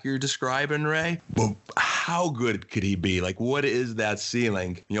back you're describing, Ray. But how good could he be? Like, what is that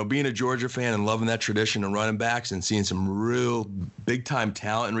ceiling? You know, being a Georgia fan and loving that tradition of running backs and seeing some real big-time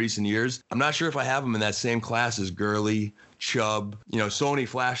talent in recent years, I'm not sure if I have him in that same class as Gurley, Chubb. You know, Sony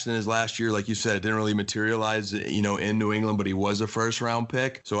flashed in his last year. Like you said, it didn't really materialize, you know, in New England, but he was a first-round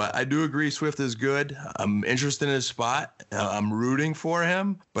pick. So I do agree Swift is good. I'm interested in his spot. I'm rooting for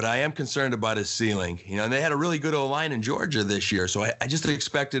him, but I am concerned about his ceiling. You know, and they had a really good O-line in Georgia this year, so I just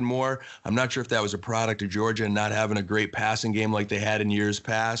expected more. I'm not sure if that was a product of Georgia and not having a great passing game like they had in years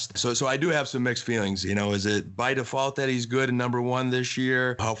past. So I do have some mixed feelings. You know, is it by default that he's good and number one this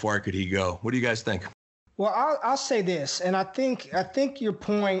year? How far could he go? What do you guys think? Well, I'll say this, and I think your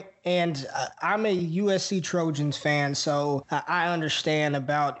point, and I'm a USC Trojans fan, so I understand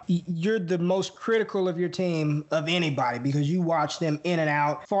about you're the most critical of your team of anybody because you watch them in and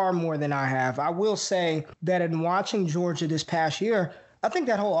out far more than I have. I will say that in watching Georgia this past year, I think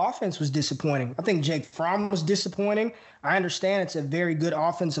that whole offense was disappointing. I think Jake Fromm was disappointing. I understand it's a very good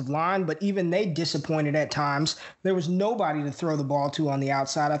offensive line, but even they disappointed at times. There was nobody to throw the ball to on the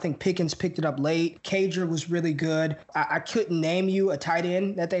outside. I think Pickens picked it up late. Cager was really good. I couldn't name you a tight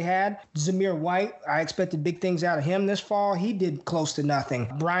end that they had. Zamir White, I expected big things out of him this fall. He did close to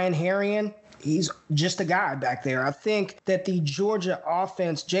nothing. Brian Herrien, he's just a guy back there. I think that the Georgia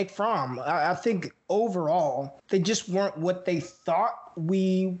offense, Jake Fromm, I think overall, they just weren't what they thought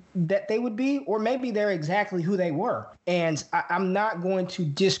that they would be, or maybe they're exactly who they were. And I'm not going to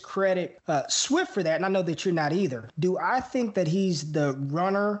discredit Swift for that, and I know that you're not either. Do I think that he's the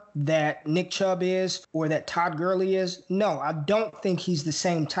runner that Nick Chubb is or that Todd Gurley is? No, I don't think he's the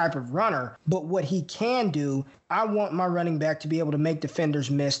same type of runner. But what he can do, I want my running back to be able to make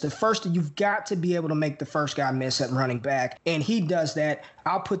defenders miss. You've got to be able to make the first guy miss at running back, and he does that.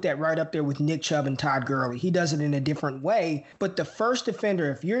 I'll put that right up there with Nick Chubb and Todd Gurley. He does it in a different way, but the first defender,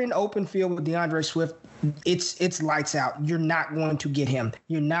 if you're in open field with DeAndre Swift, it's lights out. You're not going to get him.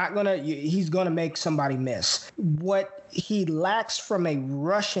 He's going to make somebody miss. What he lacks from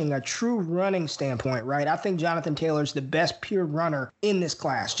a true running standpoint, right? I think Jonathan Taylor's the best pure runner in this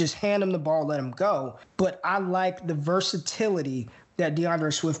class. Just hand him the ball, let him go. But I like the versatility that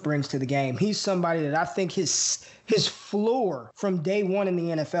DeAndre Swift brings to the game. He's somebody that I think his his floor from day one in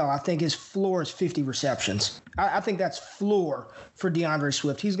the NFL, I think his floor is 50 receptions. I think that's floor for DeAndre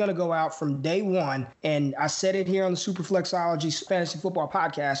Swift. He's going to go out from day one, and I said it here on the Superflexology Fantasy Football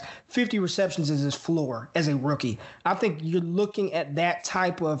Podcast, 50 receptions is his floor as a rookie. I think you're looking at that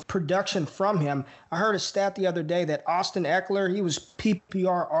type of production from him. I heard a stat the other day that Austin Eckler, he was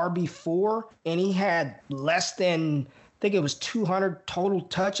PPR RB4, and he had less than, I think it was 200 total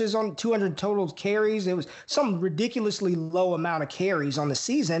touches on 200 total carries. It was some ridiculously low amount of carries on the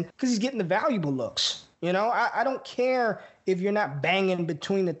season because he's getting the valuable looks. You know, I don't care if you're not banging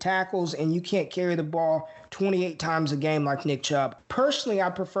between the tackles and you can't carry the ball 28 times a game like Nick Chubb. Personally, I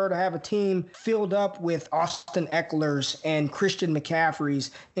prefer to have a team filled up with Austin Eckler's and Christian McCaffrey's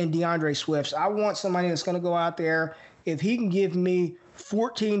and DeAndre Swift's. I want somebody that's going to go out there. If he can give me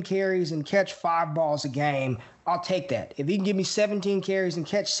 14 carries and catch 5 balls a game, I'll take that. If he can give me 17 carries and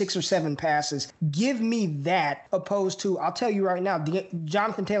catch 6 or 7 passes, give me that opposed to, I'll tell you right now,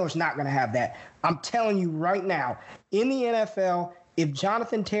 Jonathan Taylor's not going to have that. I'm telling you right now, in the NFL, if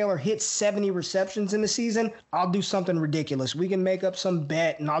Jonathan Taylor hits 70 receptions in the season, I'll do something ridiculous. We can make up some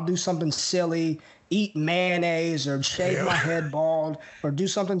bet and I'll do something silly, eat mayonnaise or shave my head bald or do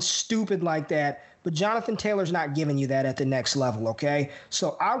something stupid like that. But Jonathan Taylor's not giving you that at the next level, okay?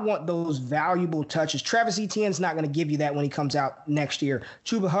 So I want those valuable touches. Travis Etienne's not going to give you that when he comes out next year.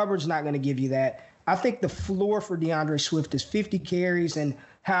 Chuba Hubbard's not going to give you that. I think the floor for DeAndre Swift is 50 carries and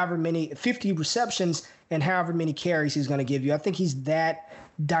 50 receptions and however many carries he's going to give you. I think he's that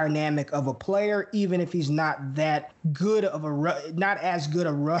dynamic of a player, even if he's not that good of not as good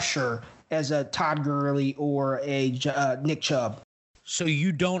a rusher as a Todd Gurley or a Nick Chubb. So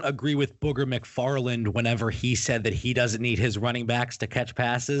you don't agree with Booger McFarland whenever he said that he doesn't need his running backs to catch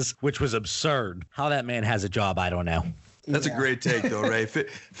passes, which was absurd. How that man has a job, I don't know. That's a great take, though, Ray.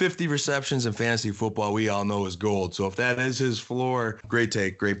 50 receptions in fantasy football, we all know is gold. So if that is his floor, great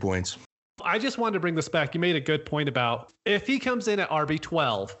take, great points. I just wanted to bring this back. You made a good point about if he comes in at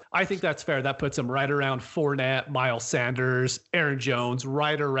RB12, I think that's fair. That puts him right around Fournette, Miles Sanders, Aaron Jones,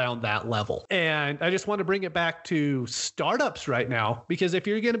 right around that level. And I just want to bring it back to startups right now, because if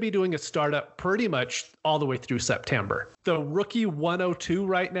you're going to be doing a startup pretty much all the way through September, the rookie 102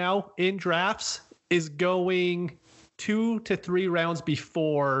 right now in drafts is going 2 to 3 rounds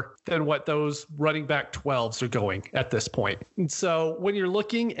before than what those running back 12s are going at this point. And so when you're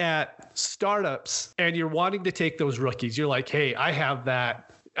looking at startups and you're wanting to take those rookies, you're like, hey, I have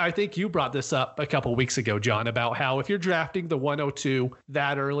that. I think you brought this up a couple of weeks ago, John, about how if you're drafting the 102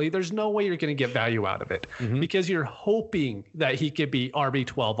 that early, there's no way you're going to get value out of it because you're hoping that he could be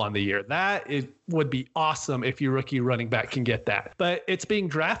RB12 on the year. Would be awesome if your rookie running back can get that. But it's being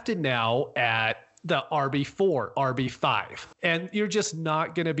drafted now at the RB4, RB5, and you're just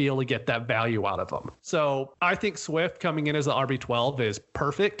not going to be able to get that value out of them. So I think Swift coming in as the RB12 is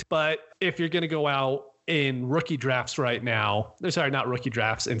perfect, but if you're going to go out in rookie drafts right now, not rookie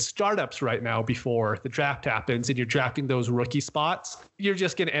drafts, in startups right now before the draft happens and you're drafting those rookie spots, you're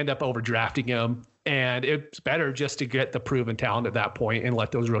just going to end up overdrafting them. And it's better just to get the proven talent at that point and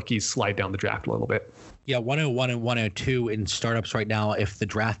let those rookies slide down the draft a little bit. Yeah, 101 and 102 in startups right now, if the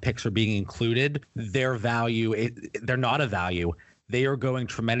draft picks are being included, their value, they're not a value. They are going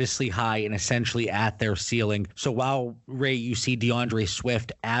tremendously high and essentially at their ceiling. So while, Ray, you see DeAndre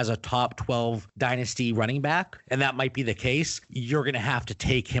Swift as a top 12 dynasty running back, and that might be the case, you're going to have to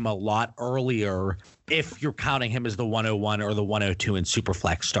take him a lot earlier if you're counting him as the 101 or the 102 in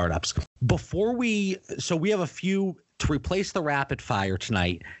Superflex startups. So we have a few to replace the rapid fire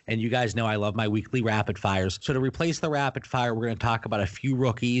tonight, and you guys know I love my weekly rapid fires. So to replace the rapid fire, we're going to talk about a few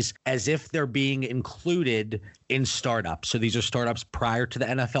rookies as if they're being included in startups. So these are startups prior to the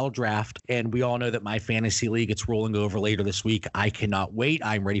NFL draft, and we all know that my fantasy league, it's rolling over later this week. I cannot wait.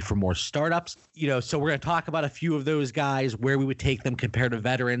 I'm ready for more startups. So we're going to talk about a few of those guys, where we would take them compared to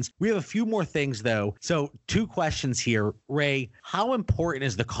veterans. We have a few more things, though. So 2 questions here. Ray, how important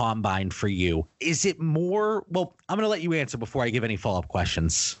is the combine for you? Is it more, well, I'm going to let you answer before I give any follow-up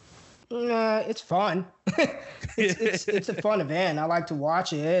questions. It's fun. It's a fun event. I like to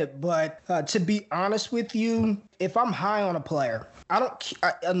watch it. But to be honest with you, if I'm high on a player,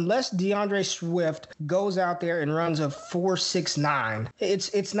 unless DeAndre Swift goes out there and runs a 4.69,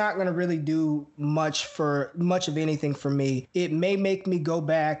 it's not going to really do much of anything for me. It may make me go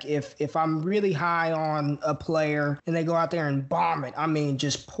back if I'm really high on a player and they go out there and bomb it. I mean,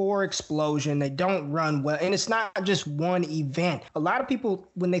 just poor explosion. They don't run well. And it's not just one event. A lot of people,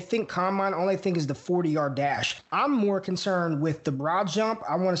 when they think combine, all I think is the 40-yard dash. I'm more concerned with the broad jump.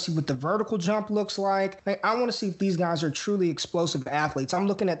 I want to see what the vertical jump looks like. I want to see if these guys are truly explosive athletes. I'm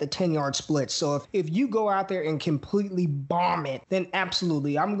looking at the 10-yard split. So if you go out there and completely bomb it, then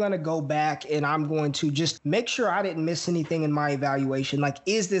absolutely, I'm going to go back and I'm going to just make sure I didn't miss anything in my evaluation. Like,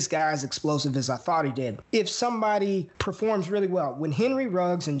 is this guy as explosive as I thought he did? If somebody performs really well, when Henry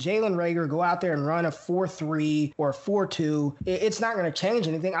Ruggs and Jalen Reagor go out there and run a 4.3 or a 4.2, it's not going to change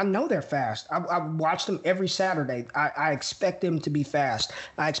anything. I know they're fast. I watch them every Saturday. I expect them to be fast.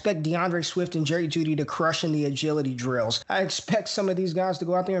 I expect DeAndre Swift and Jerry Jeudy to crush in the agility drills. I expect some of these guys to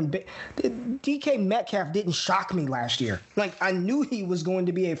go out there and DK Metcalf didn't shock me last year. Like, I knew he was going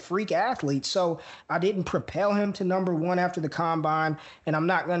to be a freak athlete, so I didn't propel him to number one after the combine, and I'm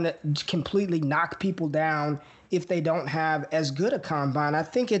not going to completely knock people down if they don't have as good a combine. I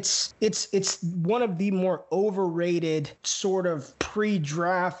think it's one of the more overrated sort of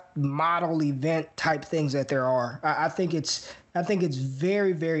pre-draft model event type things that there are. I think it's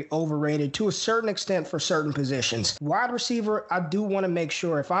very, very overrated to a certain extent for certain positions. Wide receiver, I do want to make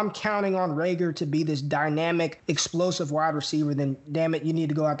sure if I'm counting on Reagor to be this dynamic, explosive wide receiver, then damn it, you need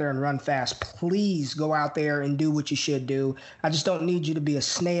to go out there and run fast. Please go out there and do what you should do. I just don't need you to be a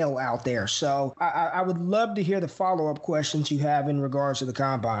snail out there. So I would love to hear the follow-up questions you have in regards to the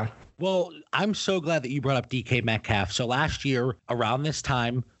combine. Well, I'm so glad that you brought up DK Metcalf. So last year, around this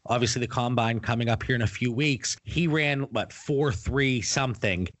time, obviously the combine coming up here in a few weeks, he ran 4.3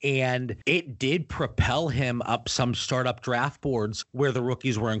 something, and it did propel him up some startup draft boards where the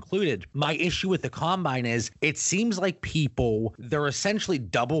rookies were included. My issue with the combine is it seems like they're essentially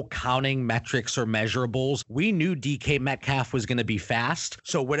double counting metrics or measurables. We knew DK Metcalf was going to be fast,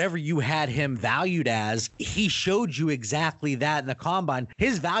 so whatever you had him valued as, he showed you exactly that in the combine.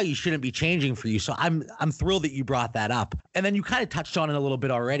 His value shouldn't be changing for you, so I'm thrilled that you brought that up. And then you kind of touched on it a little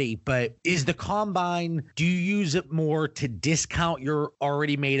bit already, but is the combine, do you use it more to discount your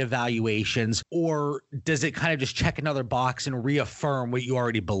already made evaluations, or does it kind of just check another box and reaffirm what you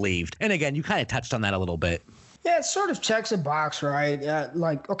already believed? And again, you kind of touched on that a little bit. Yeah, it sort of checks a box, right?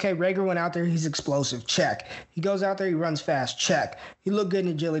 Okay, Reagor went out there, he's explosive, check. He goes out there, he runs fast, check. He looked good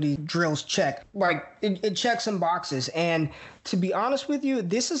in agility drills, check. It checks some boxes. And to be honest with you,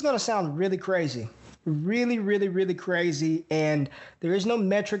 this is going to sound really crazy. Really, really, really crazy, and there is no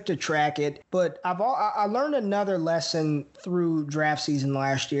metric to track it. But I learned another lesson through draft season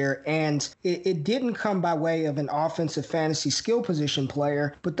last year, and it didn't come by way of an offensive fantasy skill position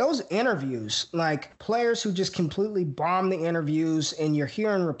player, but those interviews, like players who just completely bomb the interviews, and you're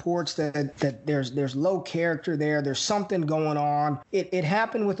hearing reports that there's low character there, there's something going on. It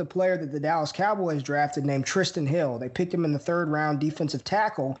happened with a player that the Dallas Cowboys drafted named Tristan Hill. They picked him in the 3rd round, defensive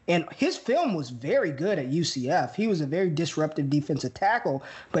tackle, and his film was very good at UCF. He was a very disruptive defensive tackle,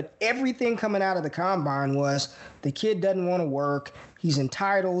 but everything coming out of the combine was the kid doesn't want to work. He's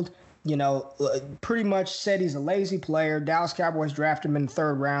entitled, pretty much said he's a lazy player. Dallas Cowboys drafted him in the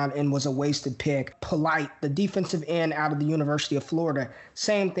 3rd round and was a wasted pick. Polite, the defensive end out of the University of Florida,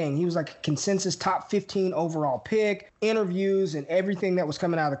 same thing. He was like a consensus top 15 overall pick. Interviews and everything that was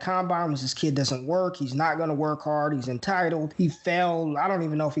coming out of the combine was this kid doesn't work. He's not going to work hard. He's entitled. He failed. I don't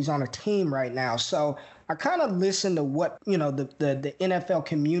even know if he's on a team right now. So I kind of listen to what, the NFL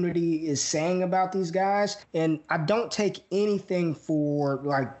community is saying about these guys, and I don't take anything for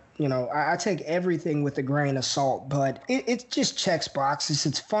I take everything with a grain of salt, but it just checks boxes.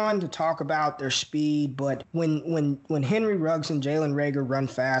 It's fun to talk about their speed, but when Henry Ruggs and Jalen Reagor run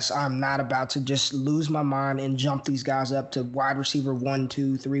fast, I'm not about to just lose my mind and jump these guys up to wide receiver 1,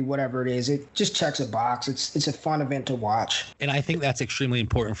 2, 3, whatever it is. It just checks a box. It's a fun event to watch. And I think that's extremely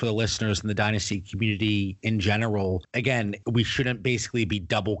important for the listeners in the Dynasty community in general. Again, we shouldn't basically be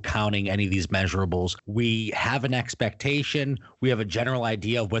double counting any of these measurables. We have an expectation. We have a general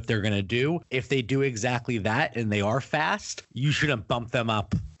idea of what they're going to do. If they do exactly that and they are fast, you shouldn't bump them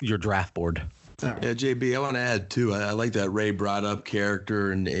up your draft board. Yeah, JB, I want to add too. I like that Ray brought up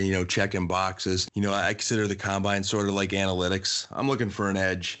character and checking boxes. I consider the combine sort of like analytics. I'm looking for an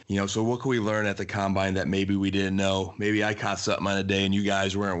edge. So what can we learn at the combine that maybe we didn't know? Maybe I caught something on a day and you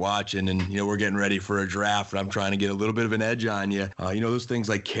guys weren't watching, and we're getting ready for a draft and I'm trying to get a little bit of an edge on you. Those things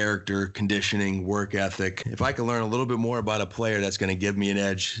like character, conditioning, work ethic. If I can learn a little bit more about a player that's going to give me an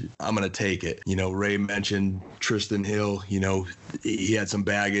edge, I'm going to take it. Ray mentioned Tristan Hill. He had some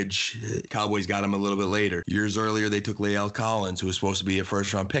baggage. Cowboys got him a little bit later. Years earlier, they took Lael Collins, who was supposed to be a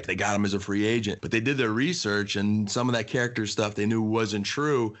first-round pick. They got him as a free agent. But they did their research, and some of that character stuff they knew wasn't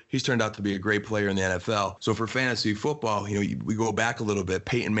true. He's turned out to be a great player in the NFL. So for fantasy football, we go back a little bit,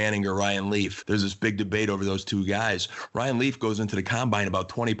 Peyton Manning or Ryan Leaf. There's this big debate over those two guys. Ryan Leaf goes into the combine about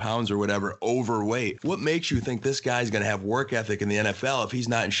 20 pounds or whatever, overweight. What makes you think this guy's going to have work ethic in the NFL if he's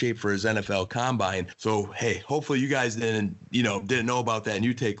not in shape for his NFL combine? So, hey, hopefully you guys didn't know about that and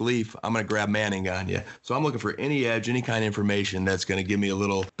you take Leaf. I'm going to grab Manning on you. So I'm looking for any edge, any kind of information that's going to give me a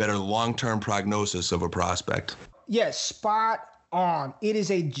little better long-term prognosis of a prospect. Yes, spot on. It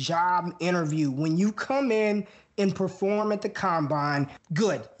is a job interview. When you come in and perform at the combine,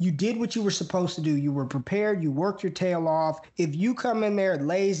 good. You did what you were supposed to do. You were prepared. You worked your tail off. If you come in there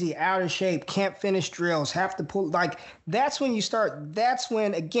lazy, out of shape, can't finish drills, have to pull, that's when you start. That's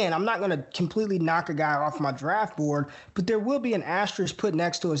when, again, I'm not going to completely knock a guy off my draft board, but there will be an asterisk put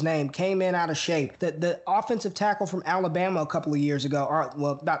next to his name. Came in out of shape. The offensive tackle from Alabama a couple of years ago,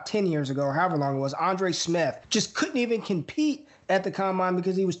 about 10 years ago, or however long it was, Andre Smith, just couldn't even compete at the combine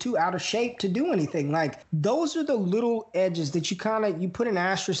because he was too out of shape to do anything. Those are the little edges that you put an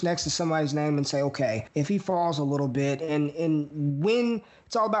asterisk next to somebody's name and say, okay, if he falls a little bit, and when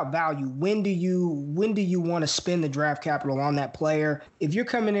it's all about value. When do you want to spend the draft capital on that player? If you're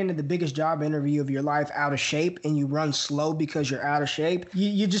coming into the biggest job interview of your life out of shape and you run slow because you're out of shape,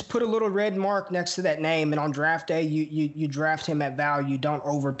 you just put a little red mark next to that name, and on draft day you draft him at value. Don't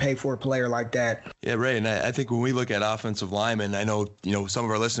overpay for a player like that. Yeah, right. And I think when we look at offensive linemen, I know some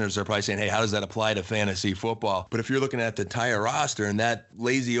of our listeners are probably saying, hey, how does that apply to fantasy football? But if you're looking at the entire roster and that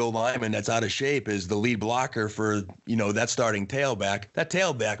lazy old lineman that's out of shape is the lead blocker for that starting tailback, that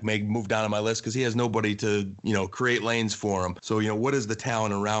tailback may move down on my list because he has nobody to create lanes for him. So what is the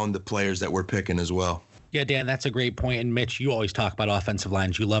talent around the players that we're picking as well? Yeah, Dan, that's a great point. And Mitch, you always talk about offensive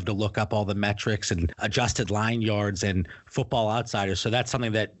lines. You love to look up all the metrics and adjusted line yards and Football Outsiders. So that's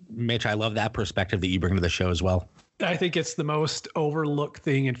something that, Mitch, I love that perspective that you bring to the show as well. I think it's the most overlooked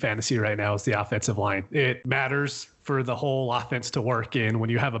thing in fantasy right now is the offensive line. It matters for the whole offense to work in. When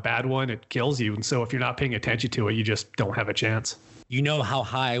you have a bad one, it kills you. And so if you're not paying attention to it, you just don't have a chance. You know how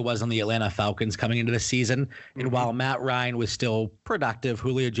high I was on the Atlanta Falcons coming into the season. And while Matt Ryan was still productive,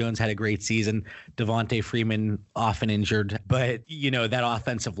 Julio Jones had a great season. Devontae Freeman often injured. But, that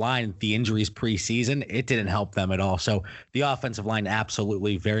offensive line, the injuries preseason, it didn't help them at all. So the offensive line,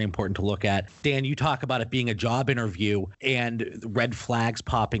 absolutely very important to look at. Dan, you talk about it being a job interview and red flags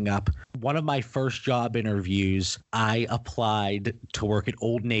popping up. One of my first job interviews, I applied to work at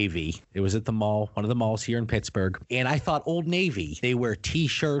Old Navy. It was at the mall, one of the malls here in Pittsburgh. And I thought Old Navy, they wear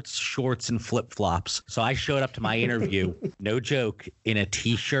T-shirts, shorts, and flip-flops. So I showed up to my interview, no joke, in a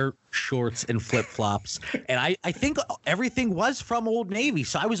T-shirt, shorts, and flip-flops. And I think everything was from Old Navy,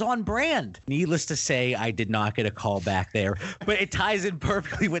 so I was on brand. Needless to say, I did not get a call back there. But it ties in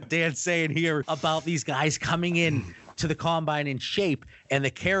perfectly what Dan's saying here about these guys coming in to the combine in shape and the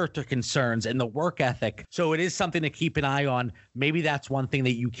character concerns and the work ethic. So it is something to keep an eye on. Maybe that's one thing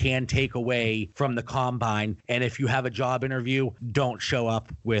that you can take away from the combine. And if you have a job interview, don't show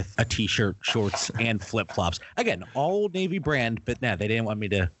up with a T-shirt, shorts, and flip-flops. Again, all Old Navy brand, but no, they didn't want me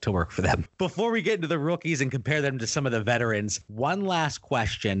to work for them. Before we get into the rookies and compare them to some of the veterans, one last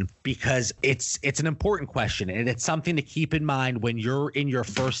question, because it's an important question, and it's something to keep in mind when you're in your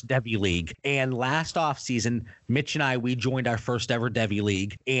first Devy league. And last offseason, Mitch and I, we joined our first ever Devy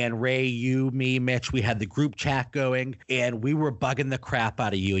league. And Ray, you, me, Mitch, we had the group chat going, and we were bugging the crap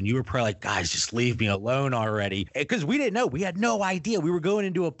out of you. And you were probably like, guys, just leave me alone already. Because we didn't know. We had no idea. We were going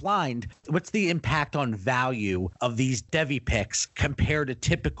into a blind. What's the impact on value of these Devy picks compared to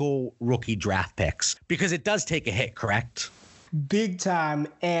typical rookie draft picks? Because it does take a hit, correct? Big time.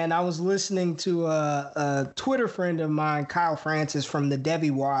 And I was listening to a Twitter friend of mine, Kyle Francis from the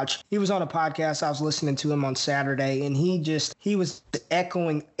Devy Watch. He was on a podcast. I was listening to him on Saturday, and he was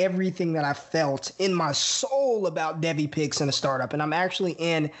echoing everything that I felt in my soul about Devy picks in a startup. And I'm actually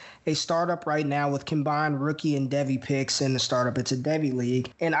in a startup right now with combined rookie and Devy picks in the startup. It's a Devy league.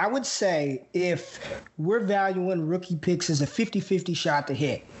 And I would say if we're valuing rookie picks as a 50-50 shot to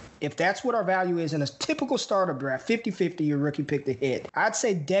hit, if that's what our value is in a typical startup draft, 50-50 your rookie pick to hit, I'd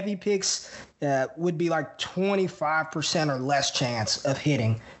say Devy picks would be like 25% or less chance of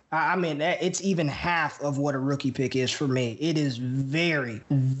hitting. I mean, it's even half of what a rookie pick is for me. It is very,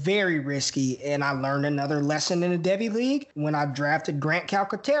 very risky. And I learned another lesson in a Devy league when I drafted Grant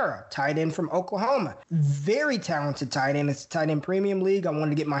Calcaterra, tight end from Oklahoma. Very talented tight end. It's a tight end premium league. I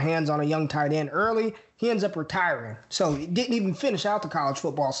wanted to get my hands on a young tight end early. he ends up retiring. So he didn't even finish out the college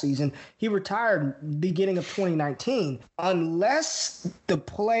football season. He retired beginning of 2019. Unless the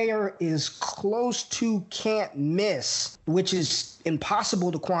player is close to can't miss, which is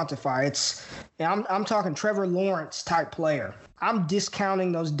impossible to quantify. I'm talking Trevor Lawrence type player. I'm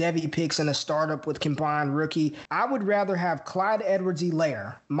discounting those Devy picks in a startup with combined rookie. I would rather have Clyde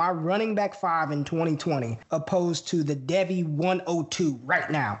Edwards-Helaire, my running back 5 in 2020, opposed to the Devy 102 right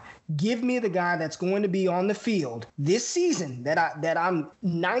now. Give me the guy that's going to be on the field this season that I'm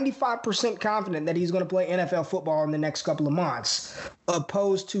 95% confident that he's going to play NFL football in the next couple of months,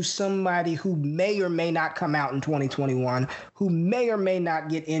 opposed to somebody who may or may not come out in 2021, who may or may not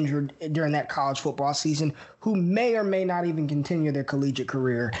get injured during that college football season, who may or may not even continue their collegiate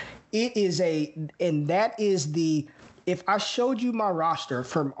career. If I showed you my roster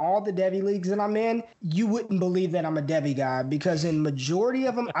from all the Devy leagues that I'm in, you wouldn't believe that I'm a Devy guy, because in majority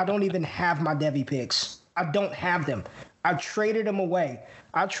of them, I don't even have my Devy picks. I don't have them. I traded them away.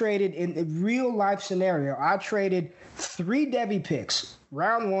 I traded in a real life scenario. I traded 3 Devy picks,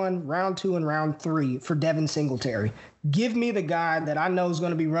 round 1, round 2, and round 3 for Devin Singletary. Give me the guy that I know is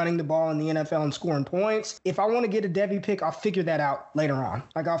going to be running the ball in the NFL and scoring points. If I want to get a Devy pick, I'll figure that out later on.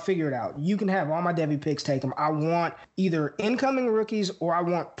 I'll figure it out. You can have all my Devy picks, take them. I want either incoming rookies or I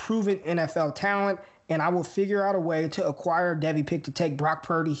want proven NFL talent, and I will figure out a way to acquire a Devy pick to take Brock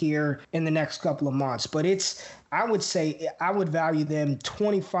Purdy here in the next couple of months. But I would say I would value them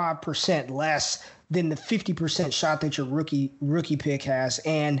 25% less than the 50% shot that your rookie pick has.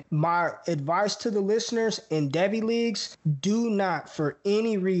 And my advice to the listeners in Devy leagues, do not, for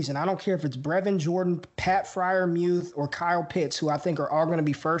any reason, I don't care if it's Brevin Jordan, Pat Freiermuth, or Kyle Pitts, who I think are all going to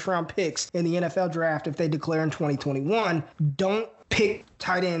be first-round picks in the NFL draft if they declare in 2021, don't pick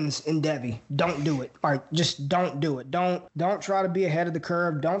tight ends in Devy. Don't do it. All right, just don't do it. Don't try to be ahead of the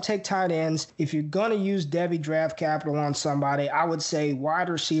curve. Don't take tight ends. If you're going to use Devy draft capital on somebody, I would say wide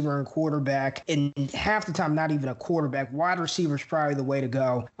receiver and quarterback, and half the time not even a quarterback. Wide receiver is probably the way to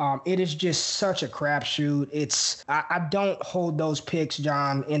go. It is just such a crapshoot. I don't hold those picks,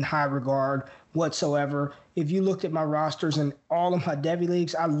 John, in high regard whatsoever. If you looked at my rosters in all of my Devy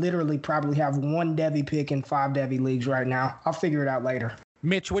leagues, I literally probably have 1 Devy pick in 5 Devy leagues right now. I'll figure it out later.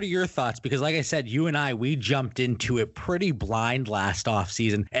 Mitch, what are your thoughts? Because like I said, you and I, we jumped into it pretty blind last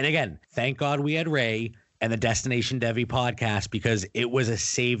offseason. And again, thank God we had Ray and the Destination Devy podcast, because it was a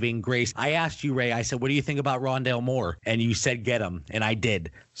saving grace. I asked you, Ray, I said, what do you think about Rondale Moore? And you said, get him. And I did.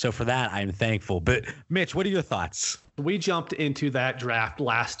 So for that, I'm thankful. But Mitch, what are your thoughts? We jumped into that draft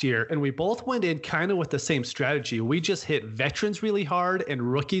last year, and we both went in kind of with the same strategy. We just hit veterans really hard and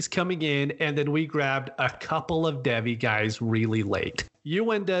rookies coming in, and then we grabbed a couple of Devy guys really late.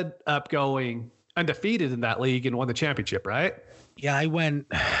 You ended up going undefeated in that league and won the championship, right? Yeah, I went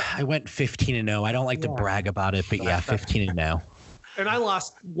 15-0. I don't like to brag about it, but yeah, 15-0. And I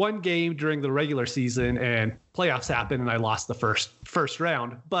lost 1 game during the regular season, and playoffs happened, and I lost the first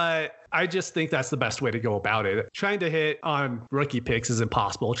round. But I just think that's the best way to go about it. Trying to hit on rookie picks is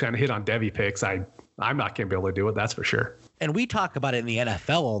impossible. Trying to hit on Devy picks, I'm not going to be able to do it. That's for sure. And we talk about it in the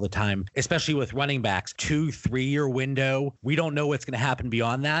NFL all the time, especially with running backs, 2-3 year window. We don't know what's going to happen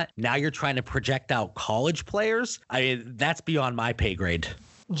beyond that. Now you're trying to project out college players. I mean, that's beyond my pay grade.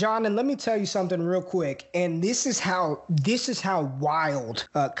 John, and let me tell you something real quick. And this is how wild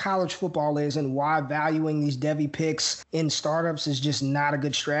college football is, and why valuing these Devy picks in startups is just not a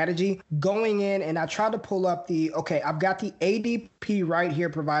good strategy. Going in, and I tried to pull up I've got the ADP right here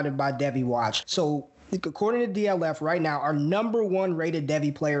provided by Devy Watch. So according to DLF right now, our number 1 rated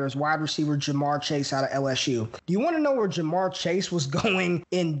Devy player is wide receiver Jamar Chase out of LSU. Do you want to know where Jamar Chase was going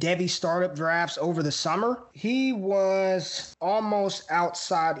in Devy startup drafts over the summer? He was almost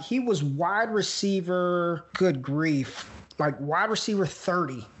outside. He was wide receiver, good grief, like wide receiver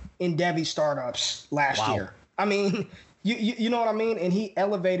 30 in Devy startups last year. I mean, you know what I mean? And he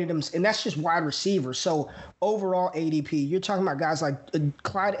elevated him, and that's just wide receiver. So overall ADP, you're talking about guys like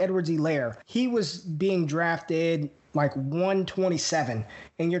Clyde Edwards-Helaire. He was being drafted like 127,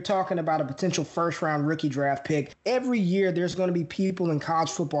 and you're talking about a potential first-round rookie draft pick. Every year there's going to be people in college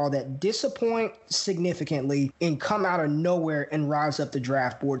football that disappoint significantly and come out of nowhere and rise up the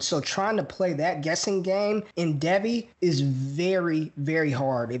draft board. So trying to play that guessing game in Devy is very, very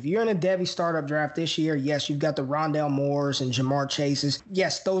hard. If you're in a Devy startup draft this year, yes, you've got the Rondale Moores and Jamar Chases.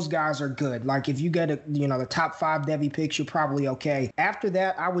 Yes, those guys are good. Like if you get the top 5 Devy picks, you're probably okay. After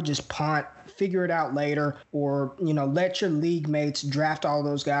that, I would just punt, figure it out later, or let your league mates draft all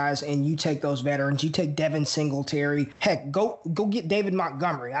those guys and you take those veterans. You take Devin Singletary. Heck, go get David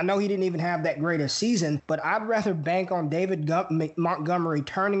Montgomery. I know he didn't even have that great a season, but I'd rather bank on David Montgomery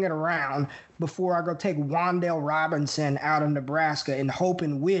turning it around before I go take Wan'Dale Robinson out of Nebraska and hope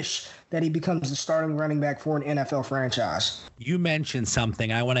and wish that he becomes the starting running back for an NFL franchise. You mentioned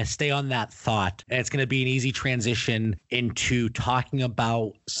something. I want to stay on that thought. And it's going to be an easy transition into talking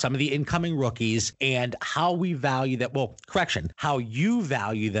about some of the incoming rookies and how we value that. Well, correction, how you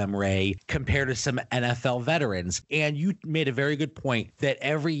value them, Ray, compared to some NFL veterans. And you made a very good point that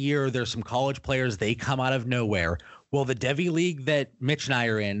every year there's some college players, they come out of nowhere. Well, the Devy league that Mitch and I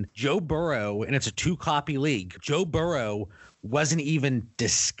are in, Joe Burrow, and it's a 2-copy league, Joe Burrow wasn't even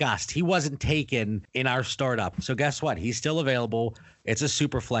discussed. He wasn't taken in our startup. So guess what? He's still available. It's a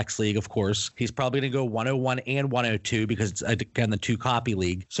super flex league, of course. He's probably going to go 101 and 102 because it's, again, the 2-copy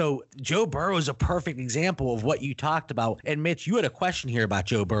league. So Joe Burrow is a perfect example of what you talked about. And Mitch, you had a question here about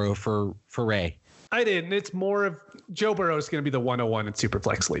Joe Burrow for Ray. I didn't. It's more of Joe Burrow is going to be the 101 in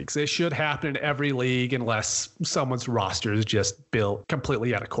Superflex leagues. It should happen in every league unless someone's roster is just built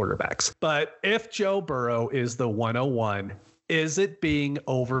completely out of quarterbacks. But if Joe Burrow is the 101, is it being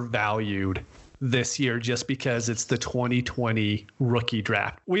overvalued this year just because it's the 2020 rookie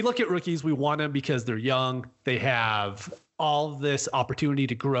draft? We look at rookies, we want them because they're young. They have all this opportunity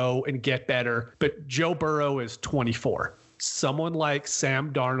to grow and get better. But Joe Burrow is 24. Someone like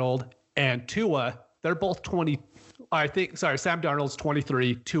Sam Darnold and Tua, they're both 20. Sam Darnold's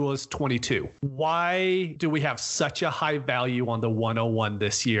 23, Tua's 22. Why do we have such a high value on the 101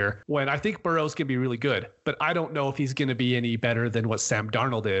 this year when I think Burrow's going to be really good, but I don't know if he's going to be any better than what Sam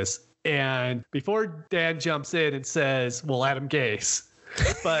Darnold is. And before Dan jumps in and says, well, Adam Gase,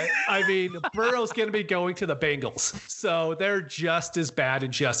 but I mean, Burrow's going to be going to the Bengals. So they're just as bad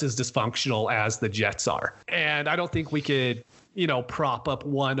and just as dysfunctional as the Jets are. And I don't think we could, prop up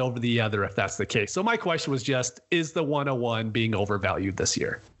one over the other if that's the case. So my question was just, is the 101 being overvalued this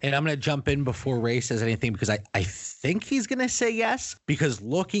year? And I'm going to jump in before Ray says anything because I think he's going to say yes, because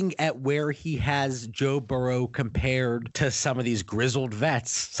looking at where he has Joe Burrow compared to some of these grizzled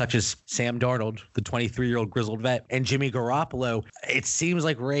vets, such as Sam Darnold, the 23-year-old grizzled vet, and Jimmy Garoppolo, it seems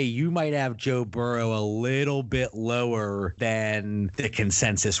like, Ray, you might have Joe Burrow a little bit lower than the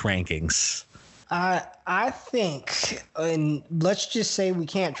consensus rankings. I think, and let's just say we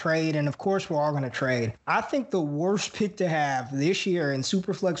can't trade, and of course we're all going to trade. I think the worst pick to have this year in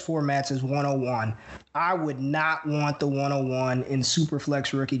Superflex formats is 101. I would not want the 101 in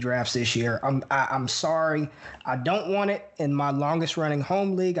Superflex rookie drafts this year. I'm sorry. I don't want it in my longest running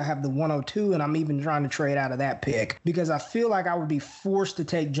home league. I have the 102, and I'm even trying to trade out of that pick because I feel like I would be forced to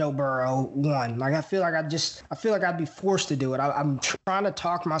take Joe Burrow 1. Like I feel like I'd be forced to do it. I'm trying to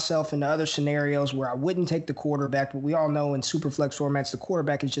talk myself into other scenarios where I wouldn't take the quarterback, but we all know in Superflex formats the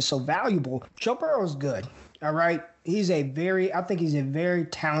quarterback is just so valuable. Joe Burrow is good. All right. I think he's a very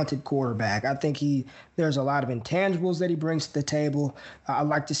talented quarterback. I think there's a lot of intangibles that he brings to the table. I'd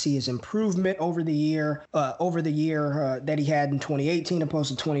like to see his improvement over the year that he had in 2018 opposed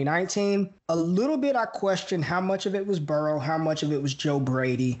to 2019. A little bit I question how much of it was Burrow, how much of it was Joe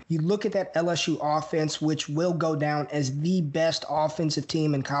Brady. You look at that LSU offense, which will go down as the best offensive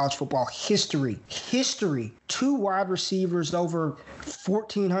team in college football history. 2 wide receivers over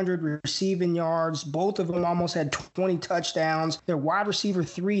 1,400 receiving yards. Both of them almost had 20 touchdowns. Their wide receiver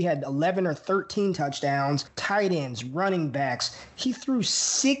 3 had 11 or 13 touchdowns. Tight ends, running backs. He threw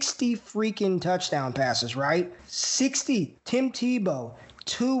 60 freaking touchdown passes, right? 60. Tim Tebow,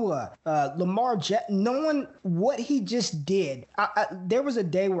 Tua, Lamar Jackson, knowing what he just did. There was a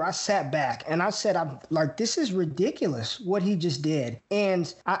day where I sat back and I said, I'm like, this is ridiculous what he just did.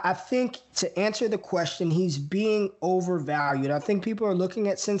 And I think to answer the question, he's being overvalued. I think people are looking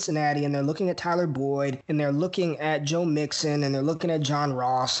at Cincinnati and they're looking at Tyler Boyd and they're looking at Joe Mixon and they're looking at John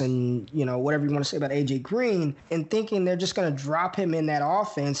Ross and, whatever you want to say about AJ Green and thinking they're just going to drop him in that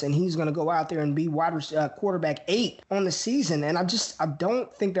offense and he's going to go out there and be quarterback 8 on the season. And I don't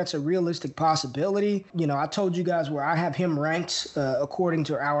think that's a realistic possibility. I told you guys where I have him ranked according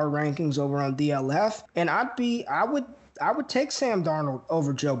to our rankings over on DLF, and I would take Sam Darnold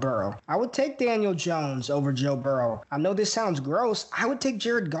over Joe Burrow. I would take Daniel Jones over Joe Burrow. I know this sounds gross. I would take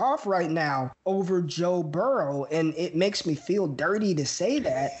Jared Goff right now over Joe Burrow, and it makes me feel dirty to say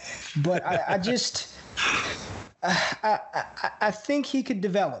that, but I think he could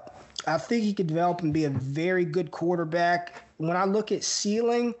develop. I think he could develop and be a very good quarterback. When I look at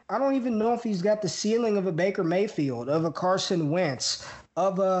ceiling, I don't even know if he's got the ceiling of a Baker Mayfield, of a Carson Wentz,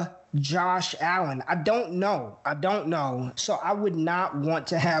 of a Josh Allen. I don't know. So I would not want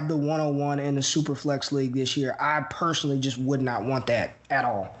to have the 101 in the Superflex League this year. I personally just would not want that at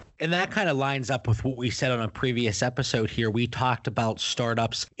all. And that kind of lines up with what we said on a previous episode here. We talked about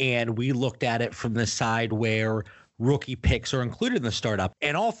startups and we looked at it from the side where rookie picks are included in the startup.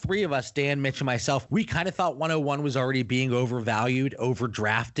 And all three of us, Dan, Mitch, and myself, we kind of thought 101 was already being overvalued,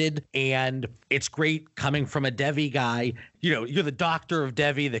 overdrafted. And it's great coming from a Devy guy. You know, you're the doctor of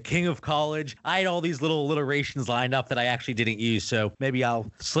Devy, the king of college. I had all these little alliterations lined up that I actually didn't use. So maybe I'll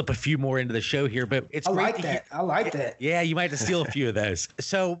slip a few more into the show here. But it's great to hear. I like that. Yeah, you might have to steal a few of those.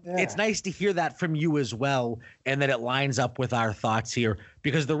 So It's nice to hear that from you as well, and that it lines up with our thoughts here.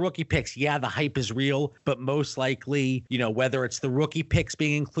 Because the rookie picks, the hype is real, but most likely, whether it's the rookie picks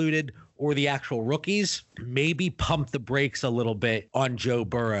being included or the actual rookies, maybe pump the brakes a little bit on Joe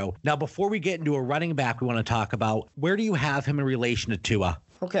Burrow. Now, before we get into a running back we want to talk about, where do you have him in relation to Tua?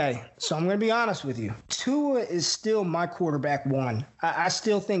 Okay, so I'm going to be honest with you. Tua is still my quarterback one. I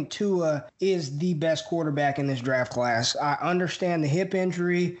still think Tua is the best quarterback in this draft class. I understand the hip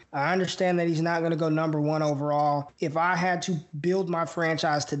injury. I understand that he's not going to go number one overall. If I had to build my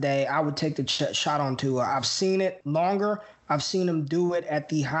franchise today, I would take the shot on Tua. I've seen it longer. I've seen him do it at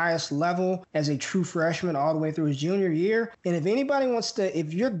the highest level as a true freshman all the way through his junior year. And if anybody wants to,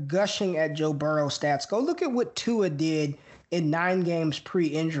 if you're gushing at Joe Burrow stats, go look at what Tua did in 9 games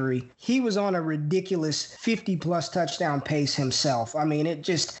pre-injury. He was on a ridiculous 50-plus touchdown pace himself. I mean,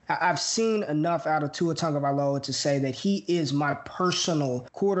 I've seen enough out of Tua Tagovailoa to say that he is my personal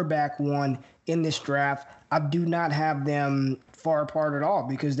quarterback one in this draft. I do not have them far apart at all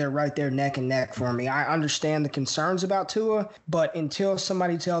because they're right there neck and neck for me. I understand the concerns about Tua, but until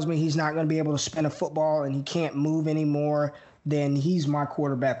somebody tells me he's not going to be able to spin a football and he can't move anymore, then he's my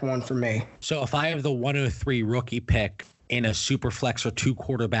quarterback one for me. So if I have the 103 rookie pick in a super flex or 2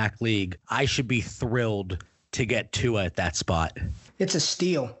 quarterback league, I should be thrilled to get Tua at that spot. It's a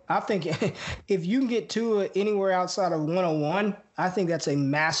steal. I think if you can get Tua anywhere outside of 101, I think that's a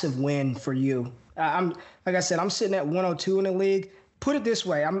massive win for you. Like I said, I'm sitting at 102 in the league. Put it this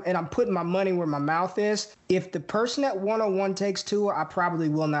way, I'm putting my money where my mouth is. If the person at 101 takes Tua, I probably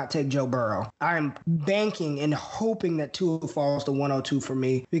will not take Joe Burrow. I am banking and hoping that Tua falls to 102 for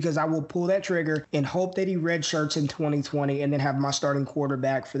me because I will pull that trigger and hope that he redshirts in 2020 and then have my starting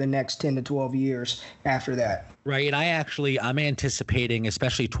quarterback for the next 10 to 12 years after that. Right, and I'm anticipating,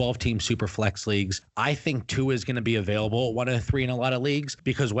 especially 12-team super flex leagues, I think Tua is going to be available at 103 in a lot of leagues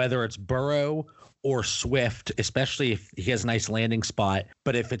because whether it's Burrow or Swift, especially if he has a nice landing spot.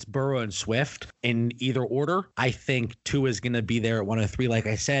 But if it's Burrow and Swift in either order, I think Tua is going to be there at 103, like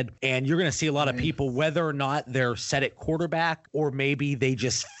I said. And you're going to see a lot of people, whether or not they're set at quarterback or maybe they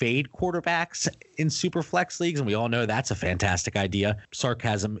just fade quarterbacks in super flex leagues. And we all know that's a fantastic idea.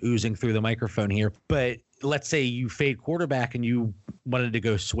 Sarcasm oozing through the microphone here. But let's say you fade quarterback and you wanted to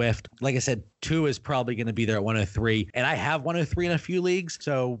go Swift. Like I said, Tua is probably going to be there at 103. And I have 103 in a few leagues.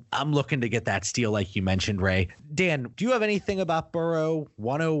 So I'm looking to get that steal like you mentioned, Ray. Dan, do you have anything about Burrow,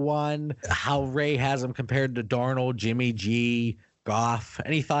 101, how Ray has him compared to Darnold, Jimmy G, Goff?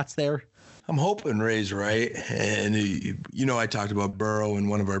 Any thoughts there? I'm hoping Ray's right. And, I talked about Burrow in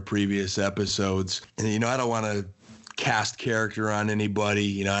one of our previous episodes. And, I don't want to cast character on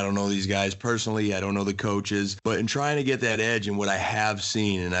anybody. I don't know these guys personally. I don't know the coaches. But in trying to get that edge and what I have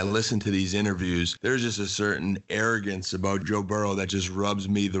seen, and I listen to these interviews, there's just a certain arrogance about Joe Burrow that just rubs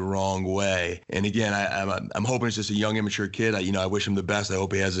me the wrong way. And again, I'm hoping it's just a young, immature kid. I wish him the best. I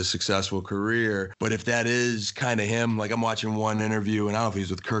hope he has a successful career. But if that is kind of him, like I'm watching one interview, and I don't know if he was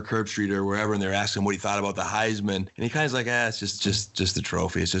with Kirk Herbstreit or wherever, and they're asking what he thought about the Heisman. And he kind of is like, it's just the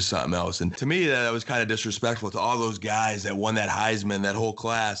trophy. It's just something else. And to me, that was kind of disrespectful to all those guys that won that Heisman, that whole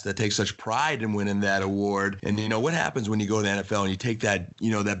class that takes such pride in winning that award. And what happens when you go to the NFL and you take that,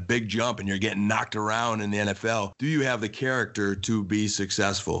 that big jump and you're getting knocked around in the NFL? Do you have the character to be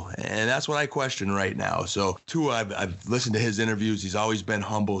successful? And that's what I question right now. So Tua, I've listened to his interviews. He's always been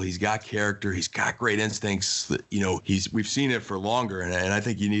humble. He's got character. He's got great instincts. We've seen it for longer. And I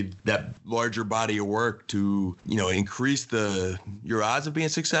think you need that larger body of work to, increase your odds of being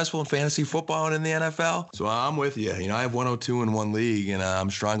successful in fantasy football and in the NFL. So I'm with you. I have 102 in one league, and I'm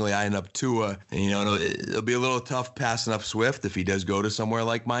strongly eyeing up Tua. And, it'll be a little tough passing up Swift if he does go to somewhere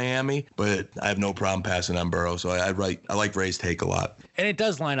like Miami, but I have no problem passing on Burrow. So I like Ray's take a lot. And it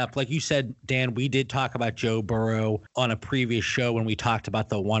does line up. Like you said, Dan, we did talk about Joe Burrow on a previous show when we talked about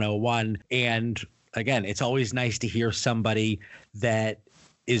the 101. And again, it's always nice to hear somebody that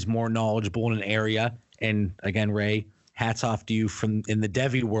is more knowledgeable in an area. And again, Ray, hats off to you from in the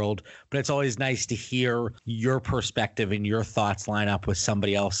Devy world, but it's always nice to hear your perspective and your thoughts line up with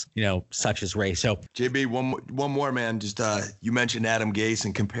somebody else, such as Ray. So JB, one more, man. Just you mentioned Adam Gase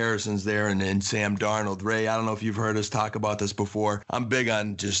and comparisons there and Sam Darnold. Ray, I don't know if you've heard us talk about this before. I'm big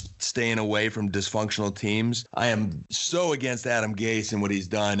on just staying away from dysfunctional teams. I am so against Adam Gase and what he's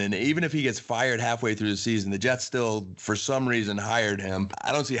done. And even if he gets fired halfway through the season, the Jets still, for some reason, hired him.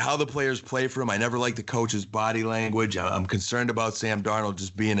 I don't see how the players play for him. I never like the coach's body language. I'm concerned about Sam Darnold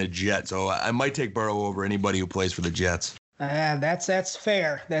just being a Jet. So I might take Burrow over anybody who plays for the Jets. That's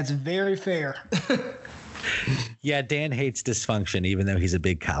fair. That's very fair. Yeah, Dan hates dysfunction, even though he's a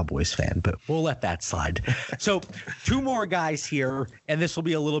big Cowboys fan, but we'll let that slide. So 2 more guys here, and this will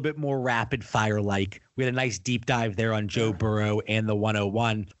be a little bit more rapid fire like. We had a nice deep dive there on Joe Burrow and the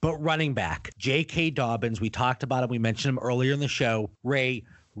 101. But running back, J.K. Dobbins, we talked about him. We mentioned him earlier in the show. Ray,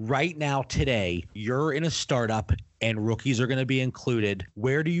 right now today, you're in a startup and rookies are going to be included.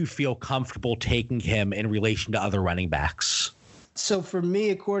 Where do you feel comfortable taking him in relation to other running backs? So for me,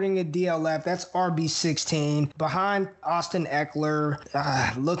 according to DLF, that's RB16 behind Austin Eckler.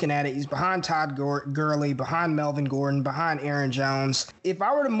 Looking at it, he's behind Todd Gurley, behind Melvin Gordon, behind Aaron Jones. If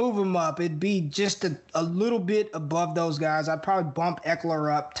I were to move him up, it'd be just a little bit above those guys. I'd probably bump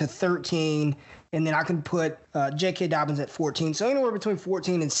Eckler up to 13. And then I can put J.K. Dobbins at 14. So anywhere between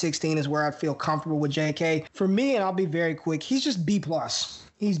 14 and 16 is where I feel comfortable with J.K. For me, and I'll be very quick, he's just B+.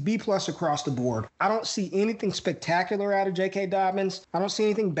 He's B+ across the board. I don't see anything spectacular out of J.K. Dobbins. I don't see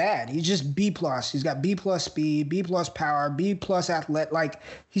anything bad. He's just B+. He's got B+ speed, B+ power, B+ athlete. Like,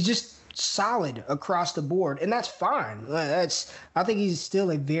 he's just solid across the board, and that's fine. I think he's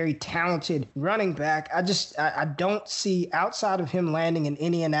still a very talented running back. I don't see, outside of him landing in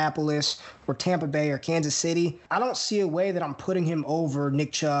Indianapolis or Tampa Bay or Kansas City, I don't see a way that I'm putting him over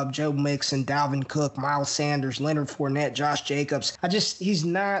Nick Chubb, Joe Mixon, Dalvin Cook, Miles Sanders, Leonard Fournette, Josh Jacobs. He's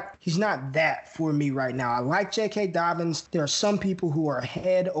not that for me right now. I like J.K. Dobbins. There are some people who are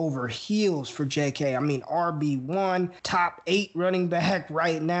head over heels for J.K. I mean, RB1, top 8 running back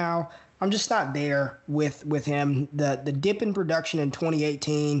right now. I'm just not there with him. The dip in production in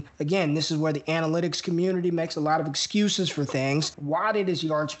 2018, again, this is where the analytics community makes a lot of excuses for things. Why did his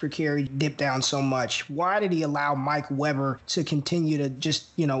yards per carry dip down so much? Why did he allow Mike Weber to continue to just,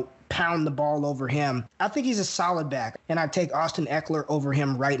 pound the ball over him? I think he's a solid back, and I'd take Austin Eckler over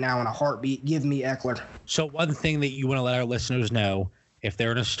him right now in a heartbeat. Give me Eckler. So one thing that you want to let our listeners know, if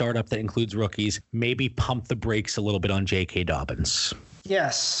they're in a startup that includes rookies, maybe pump the brakes a little bit on J.K. Dobbins.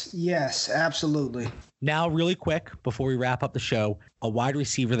 Yes, absolutely. Now, really quick, before we wrap up the show, a wide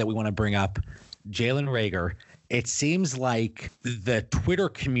receiver that we want to bring up, Jalen Reagor. It seems like the Twitter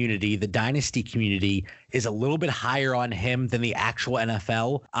community, the dynasty community, is a little bit higher on him than the actual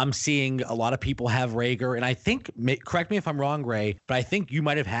NFL. I'm seeing a lot of people have Reagor, and I think, correct me if I'm wrong, Ray, but I think you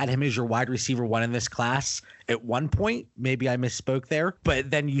might have had him as your wide receiver 1 in this class at one point. Maybe I misspoke there.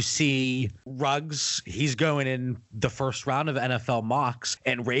 But then you see Ruggs, he's going in the first round of NFL mocks,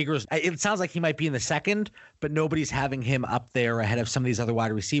 and Reagor's, it sounds like he might be in the second, but nobody's having him up there ahead of some of these other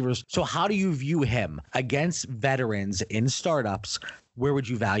wide receivers. So how do you view him against veterans in startups? Where would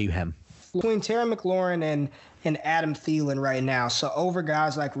you value him? Between Terry McLaurin and Adam Thielen right now. So over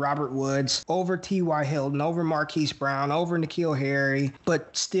guys like Robert Woods, over T.Y. Hilton, over Marquise Brown, over N'Keal Harry,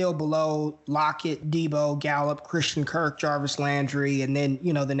 but still below Lockett, Debo, Gallup, Christian Kirk, Jarvis Landry, and then,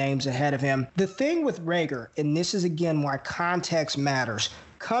 the names ahead of him. The thing with Reagor, and this is again why context matters,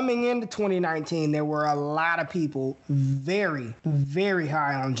 coming into 2019, there were a lot of people very, very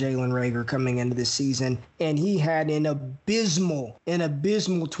high on Jalen Reagor coming into this season, and he had an abysmal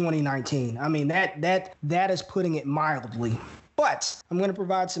 2019. I mean, that is putting it mildly. But I'm going to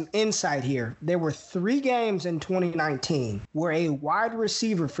provide some insight here. There were 3 games in 2019 where a wide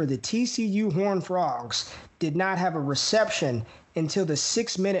receiver for the TCU Horned Frogs did not have a reception until the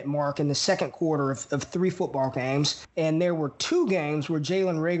 6-minute mark in the second quarter of 3 football games. And there were 2 games where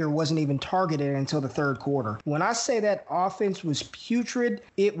Jalen Reagor wasn't even targeted until the third quarter. When I say that offense was putrid,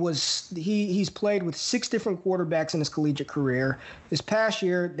 it was he's played with 6 different quarterbacks in his collegiate career. This past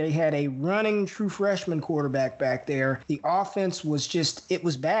year, they had a running true freshman quarterback back there. The offense was it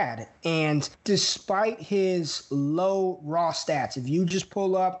was bad. And despite his low raw stats, if you just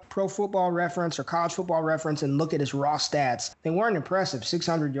pull up Pro Football Reference or College Football Reference and look at his raw stats, they weren't weren't impressive.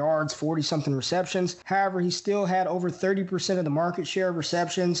 600 yards, 40-something receptions. However, he still had over 30% of the market share of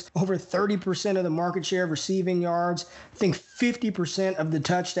receptions, over 30% of the market share of receiving yards, I think 50% of the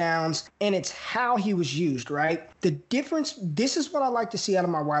touchdowns, and it's how he was used, right? The difference, this is what I like to see out of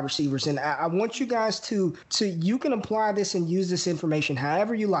my wide receivers, and I want you guys to you can apply this and use this information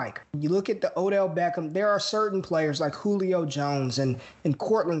however you like. You look at the Odell Beckham, there are certain players like Julio Jones and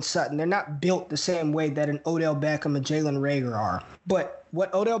Cortland Sutton. They're not built the same way that an Odell Beckham and Jalen Reagor are. But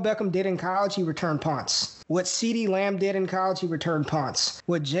what Odell Beckham did in college, he returned punts. What CeeDee Lamb did in college, he returned punts.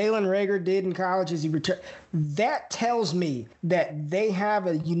 What Jalen Reagor did in college is he returned. That tells me that they have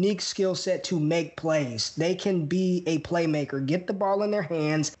a unique skill set to make plays. They can be a playmaker, get the ball in their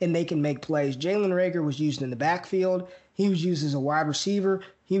hands, and they can make plays. Jalen Reagor was used in the backfield. He was used as a wide receiver.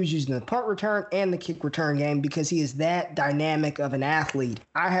 He was used in the punt return and the kick return game because he is that dynamic of an athlete.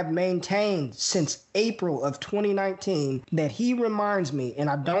 I have maintained since April of 2019 that he reminds me, and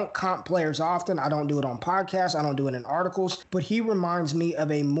I don't comp players often. I don't do it on podcasts. I don't do it in articles, but he reminds me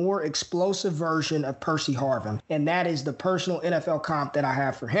of a more explosive version of Percy Harvin. And that is the personal NFL comp that I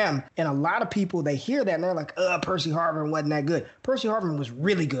have for him. And a lot of people, they hear that and they're like, Percy Harvin wasn't that good. Percy Harvin was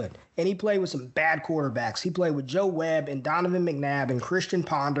really good. And he played with some bad quarterbacks. He played with Joe Webb and Donovan McNabb and Christian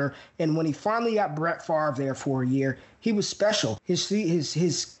Ponder. And when he finally got Brett Favre there for a year, he was special.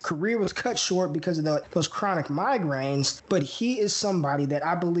 His career was cut short because of those chronic migraines. But he is somebody that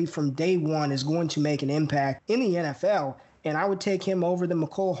I believe from day one is going to make an impact in the NFL. And I would take him over the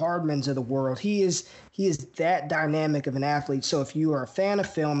McCole Hardmans of the world. He is that dynamic of an athlete. So if you are a fan of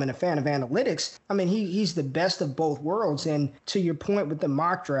film and a fan of analytics, I mean, he's the best of both worlds. And to your point with the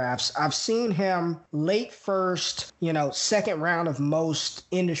mock drafts, I've seen him late first, second round of most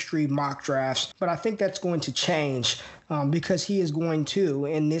industry mock drafts. But I think that's going to change because he is going to,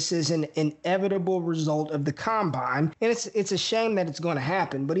 and this is an inevitable result of the combine. And it's a shame that it's going to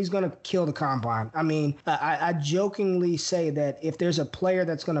happen, but he's going to kill the combine. I mean, I jokingly say that if there's a player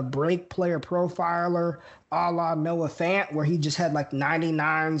that's going to break Player Profiler, a la Noah Fant, where he just had like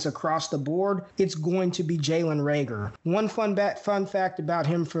 99s across the board, it's going to be Jalen Reagor. One fun fact about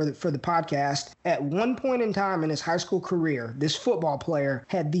him for the podcast, at one point in time in his high school career, this football player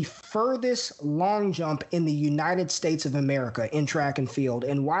had the furthest long jump in the United States of America in track and field.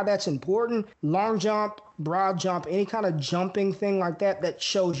 And why that's important, long jump, broad jump, any kind of jumping thing like that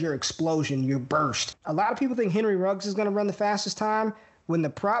shows your explosion, your burst. A lot of people think Henry Ruggs is going to run the fastest time. When the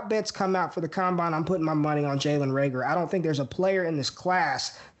prop bets come out for the combine, I'm putting my money on Jalen Reagor. I don't think there's a player in this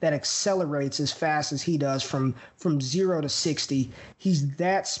class that accelerates as fast as he does from 0 to 60. He's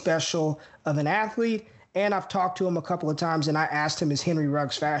that special of an athlete. And I've talked to him a couple of times, and I asked him, is Henry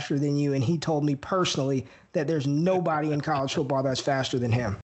Ruggs faster than you? And he told me personally that there's nobody in college football that's faster than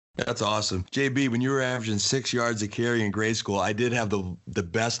him. That's awesome. JB, when you were averaging 6 yards a carry in grade school, I did have the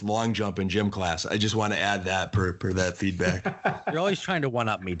best long jump in gym class. I just want to add that per that feedback. You're always trying to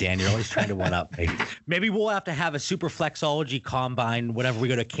one-up me, Dan. You're always trying to one-up me. Maybe we'll have to have a super flexology combine whenever we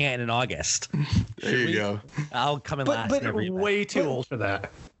go to Canton in August. There you go. I'll come in last in every event. Way too old for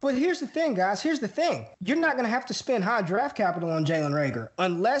that. But here's the thing, guys. Here's the thing. You're not going to have to spend high draft capital on Jalen Reagor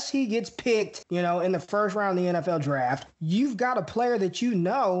unless he gets picked, in the first round of the NFL draft. You've got a player that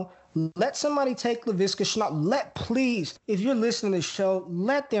let somebody take Laviska Shenault. Please, if you're listening to this show,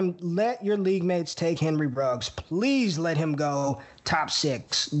 let your league mates take Henry Ruggs. Please let him go top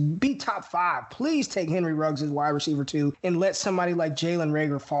 6, be top 5. Please take Henry Ruggs as wide receiver 2 and let somebody like Jalen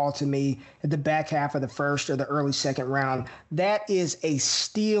Reagor fall to me at the back half of the first or the early second round. That is a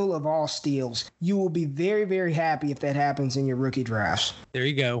steal of all steals. You will be very, very happy if that happens in your rookie drafts. There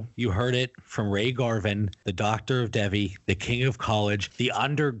you go. You heard it from Ray Garvin, the doctor of Devy, the king of college, the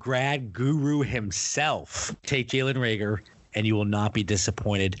undergrad guru himself. Take Jalen Reagor, and you will not be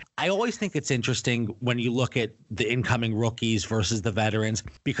disappointed. I always think it's interesting when you look at the incoming rookies versus the veterans,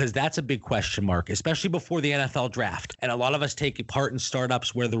 because that's a big question mark, especially before the NFL draft. And a lot of us take part in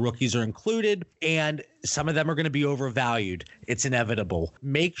startups where the rookies are included, and some of them are going to be overvalued. It's inevitable.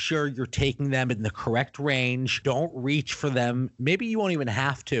 Make sure you're taking them in the correct range. Don't reach for them. Maybe you won't even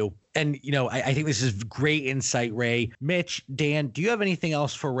have to. And, I think this is great insight, Ray. Mitch, Dan, do you have anything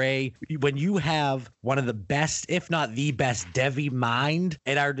else for Ray? When you have one of the best, if not the best, Devy mind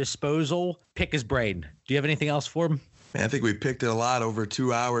at our disposal, pick his brain. Do you have anything else for him? Man, I think we picked it a lot over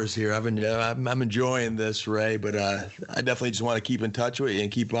 2 hours here. I'm enjoying this, Ray, but I definitely just want to keep in touch with you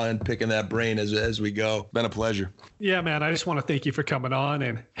and keep on picking that brain as we go. Been a pleasure. Yeah, man, I just want to thank you for coming on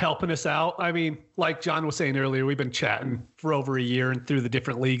and helping us out. I mean, like John was saying earlier, we've been chatting for over a year and through the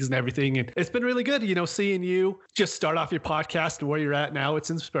different leagues and everything, and it's been really good, seeing you just start off your podcast and where you're at now.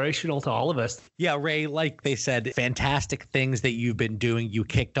 It's inspirational to all of us. Yeah, Ray, like they said, fantastic things that you've been doing. You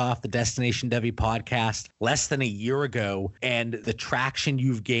kicked off the Destination Devy podcast less than a year ago, and the traction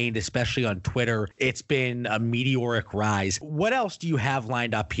you've gained, especially on Twitter, it's been a meteoric rise. What else do you have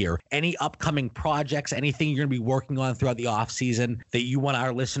lined up here? Any upcoming projects, anything you're going to be working on throughout the off season that you want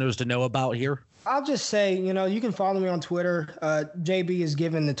our listeners to know about here? I'll just say, you can follow me on Twitter. JB is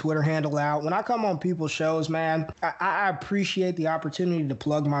giving the Twitter handle out. When I come on people's shows, man, I appreciate the opportunity to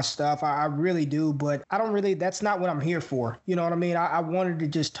plug my stuff. I really do, but that's not what I'm here for. You know what I mean? I wanted to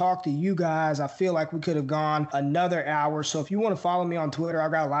just talk to you guys. I feel like we could have gone another hour. So if you want to follow me on Twitter, I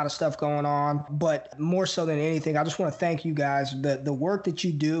got a lot of stuff going on, but more so than anything, I just want to thank you guys, the work that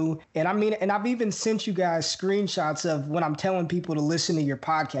you do. And I've even sent you guys screenshots of when I'm telling people to listen to your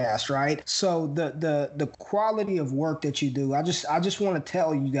podcast, right? So the quality of work that you do, I just want to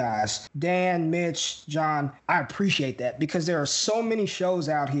tell you guys, Dan, Mitch, John, I appreciate that, because there are so many shows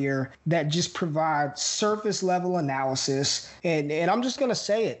out here that just provide surface level analysis, and I'm just gonna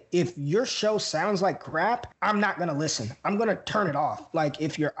say it. If your show sounds like crap, I'm not gonna listen. I'm gonna turn it off. Like,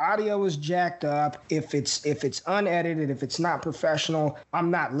 if your audio is jacked up, if it's unedited, if it's not professional,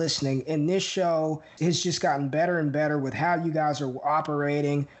 I'm not listening. And this show has just gotten better and better with how you guys are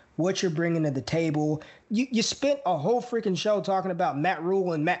operating, what you're bringing to the table. You spent a whole freaking show talking about Matt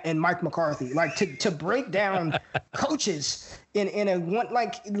Rule and Mike McCarthy, like to break down coaches in a one,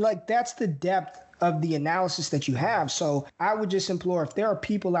 like that's the depth of the analysis that you have. So I would just implore, if there are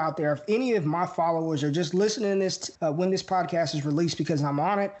people out there, if any of my followers are just listening to this when this podcast is released because I'm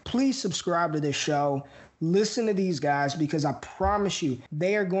on it, please subscribe to this show. Listen to these guys, because I promise you,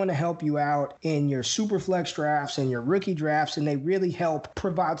 they are going to help you out in your super flex drafts and your rookie drafts, and they really help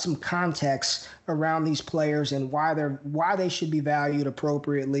provide some context around these players and why they should be valued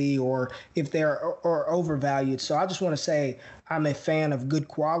appropriately, or if they're or overvalued. So I just want to say I'm a fan of good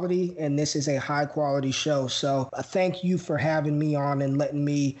quality, and this is a high quality show. So thank you for having me on and letting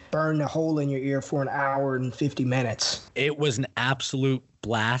me burn a hole in your ear for an hour and 50 minutes. It was an absolute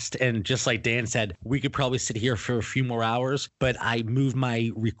blast. And just like Dan said, we could probably sit here for a few more hours, but I moved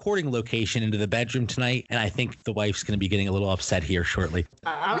my recording location into the bedroom tonight, and I think the wife's going to be getting a little upset here shortly.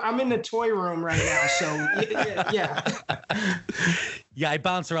 I'm in the toy room right now, so yeah. Yeah, I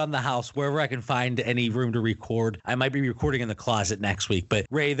bounce around the house wherever I can find any room to record. I might be recording in the closet next week. But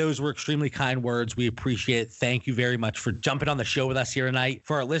Ray, those were extremely kind words. We appreciate it. Thank you very much for jumping on the show with us here tonight.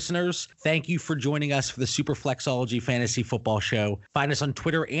 For our listeners, thank you for joining us for the Superflexology Fantasy Football Show. Find us on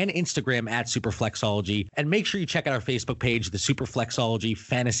Twitter and Instagram at Superflexology. And make sure you check out our Facebook page, the Superflexology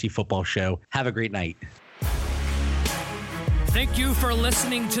Fantasy Football Show. Have a great night. Thank you for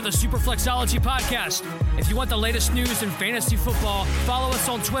listening to the Superflexology Podcast. If you want the latest news in fantasy football, follow us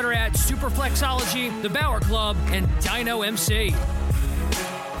on Twitter at Superflexology, The Bauer Club, and Dino MC.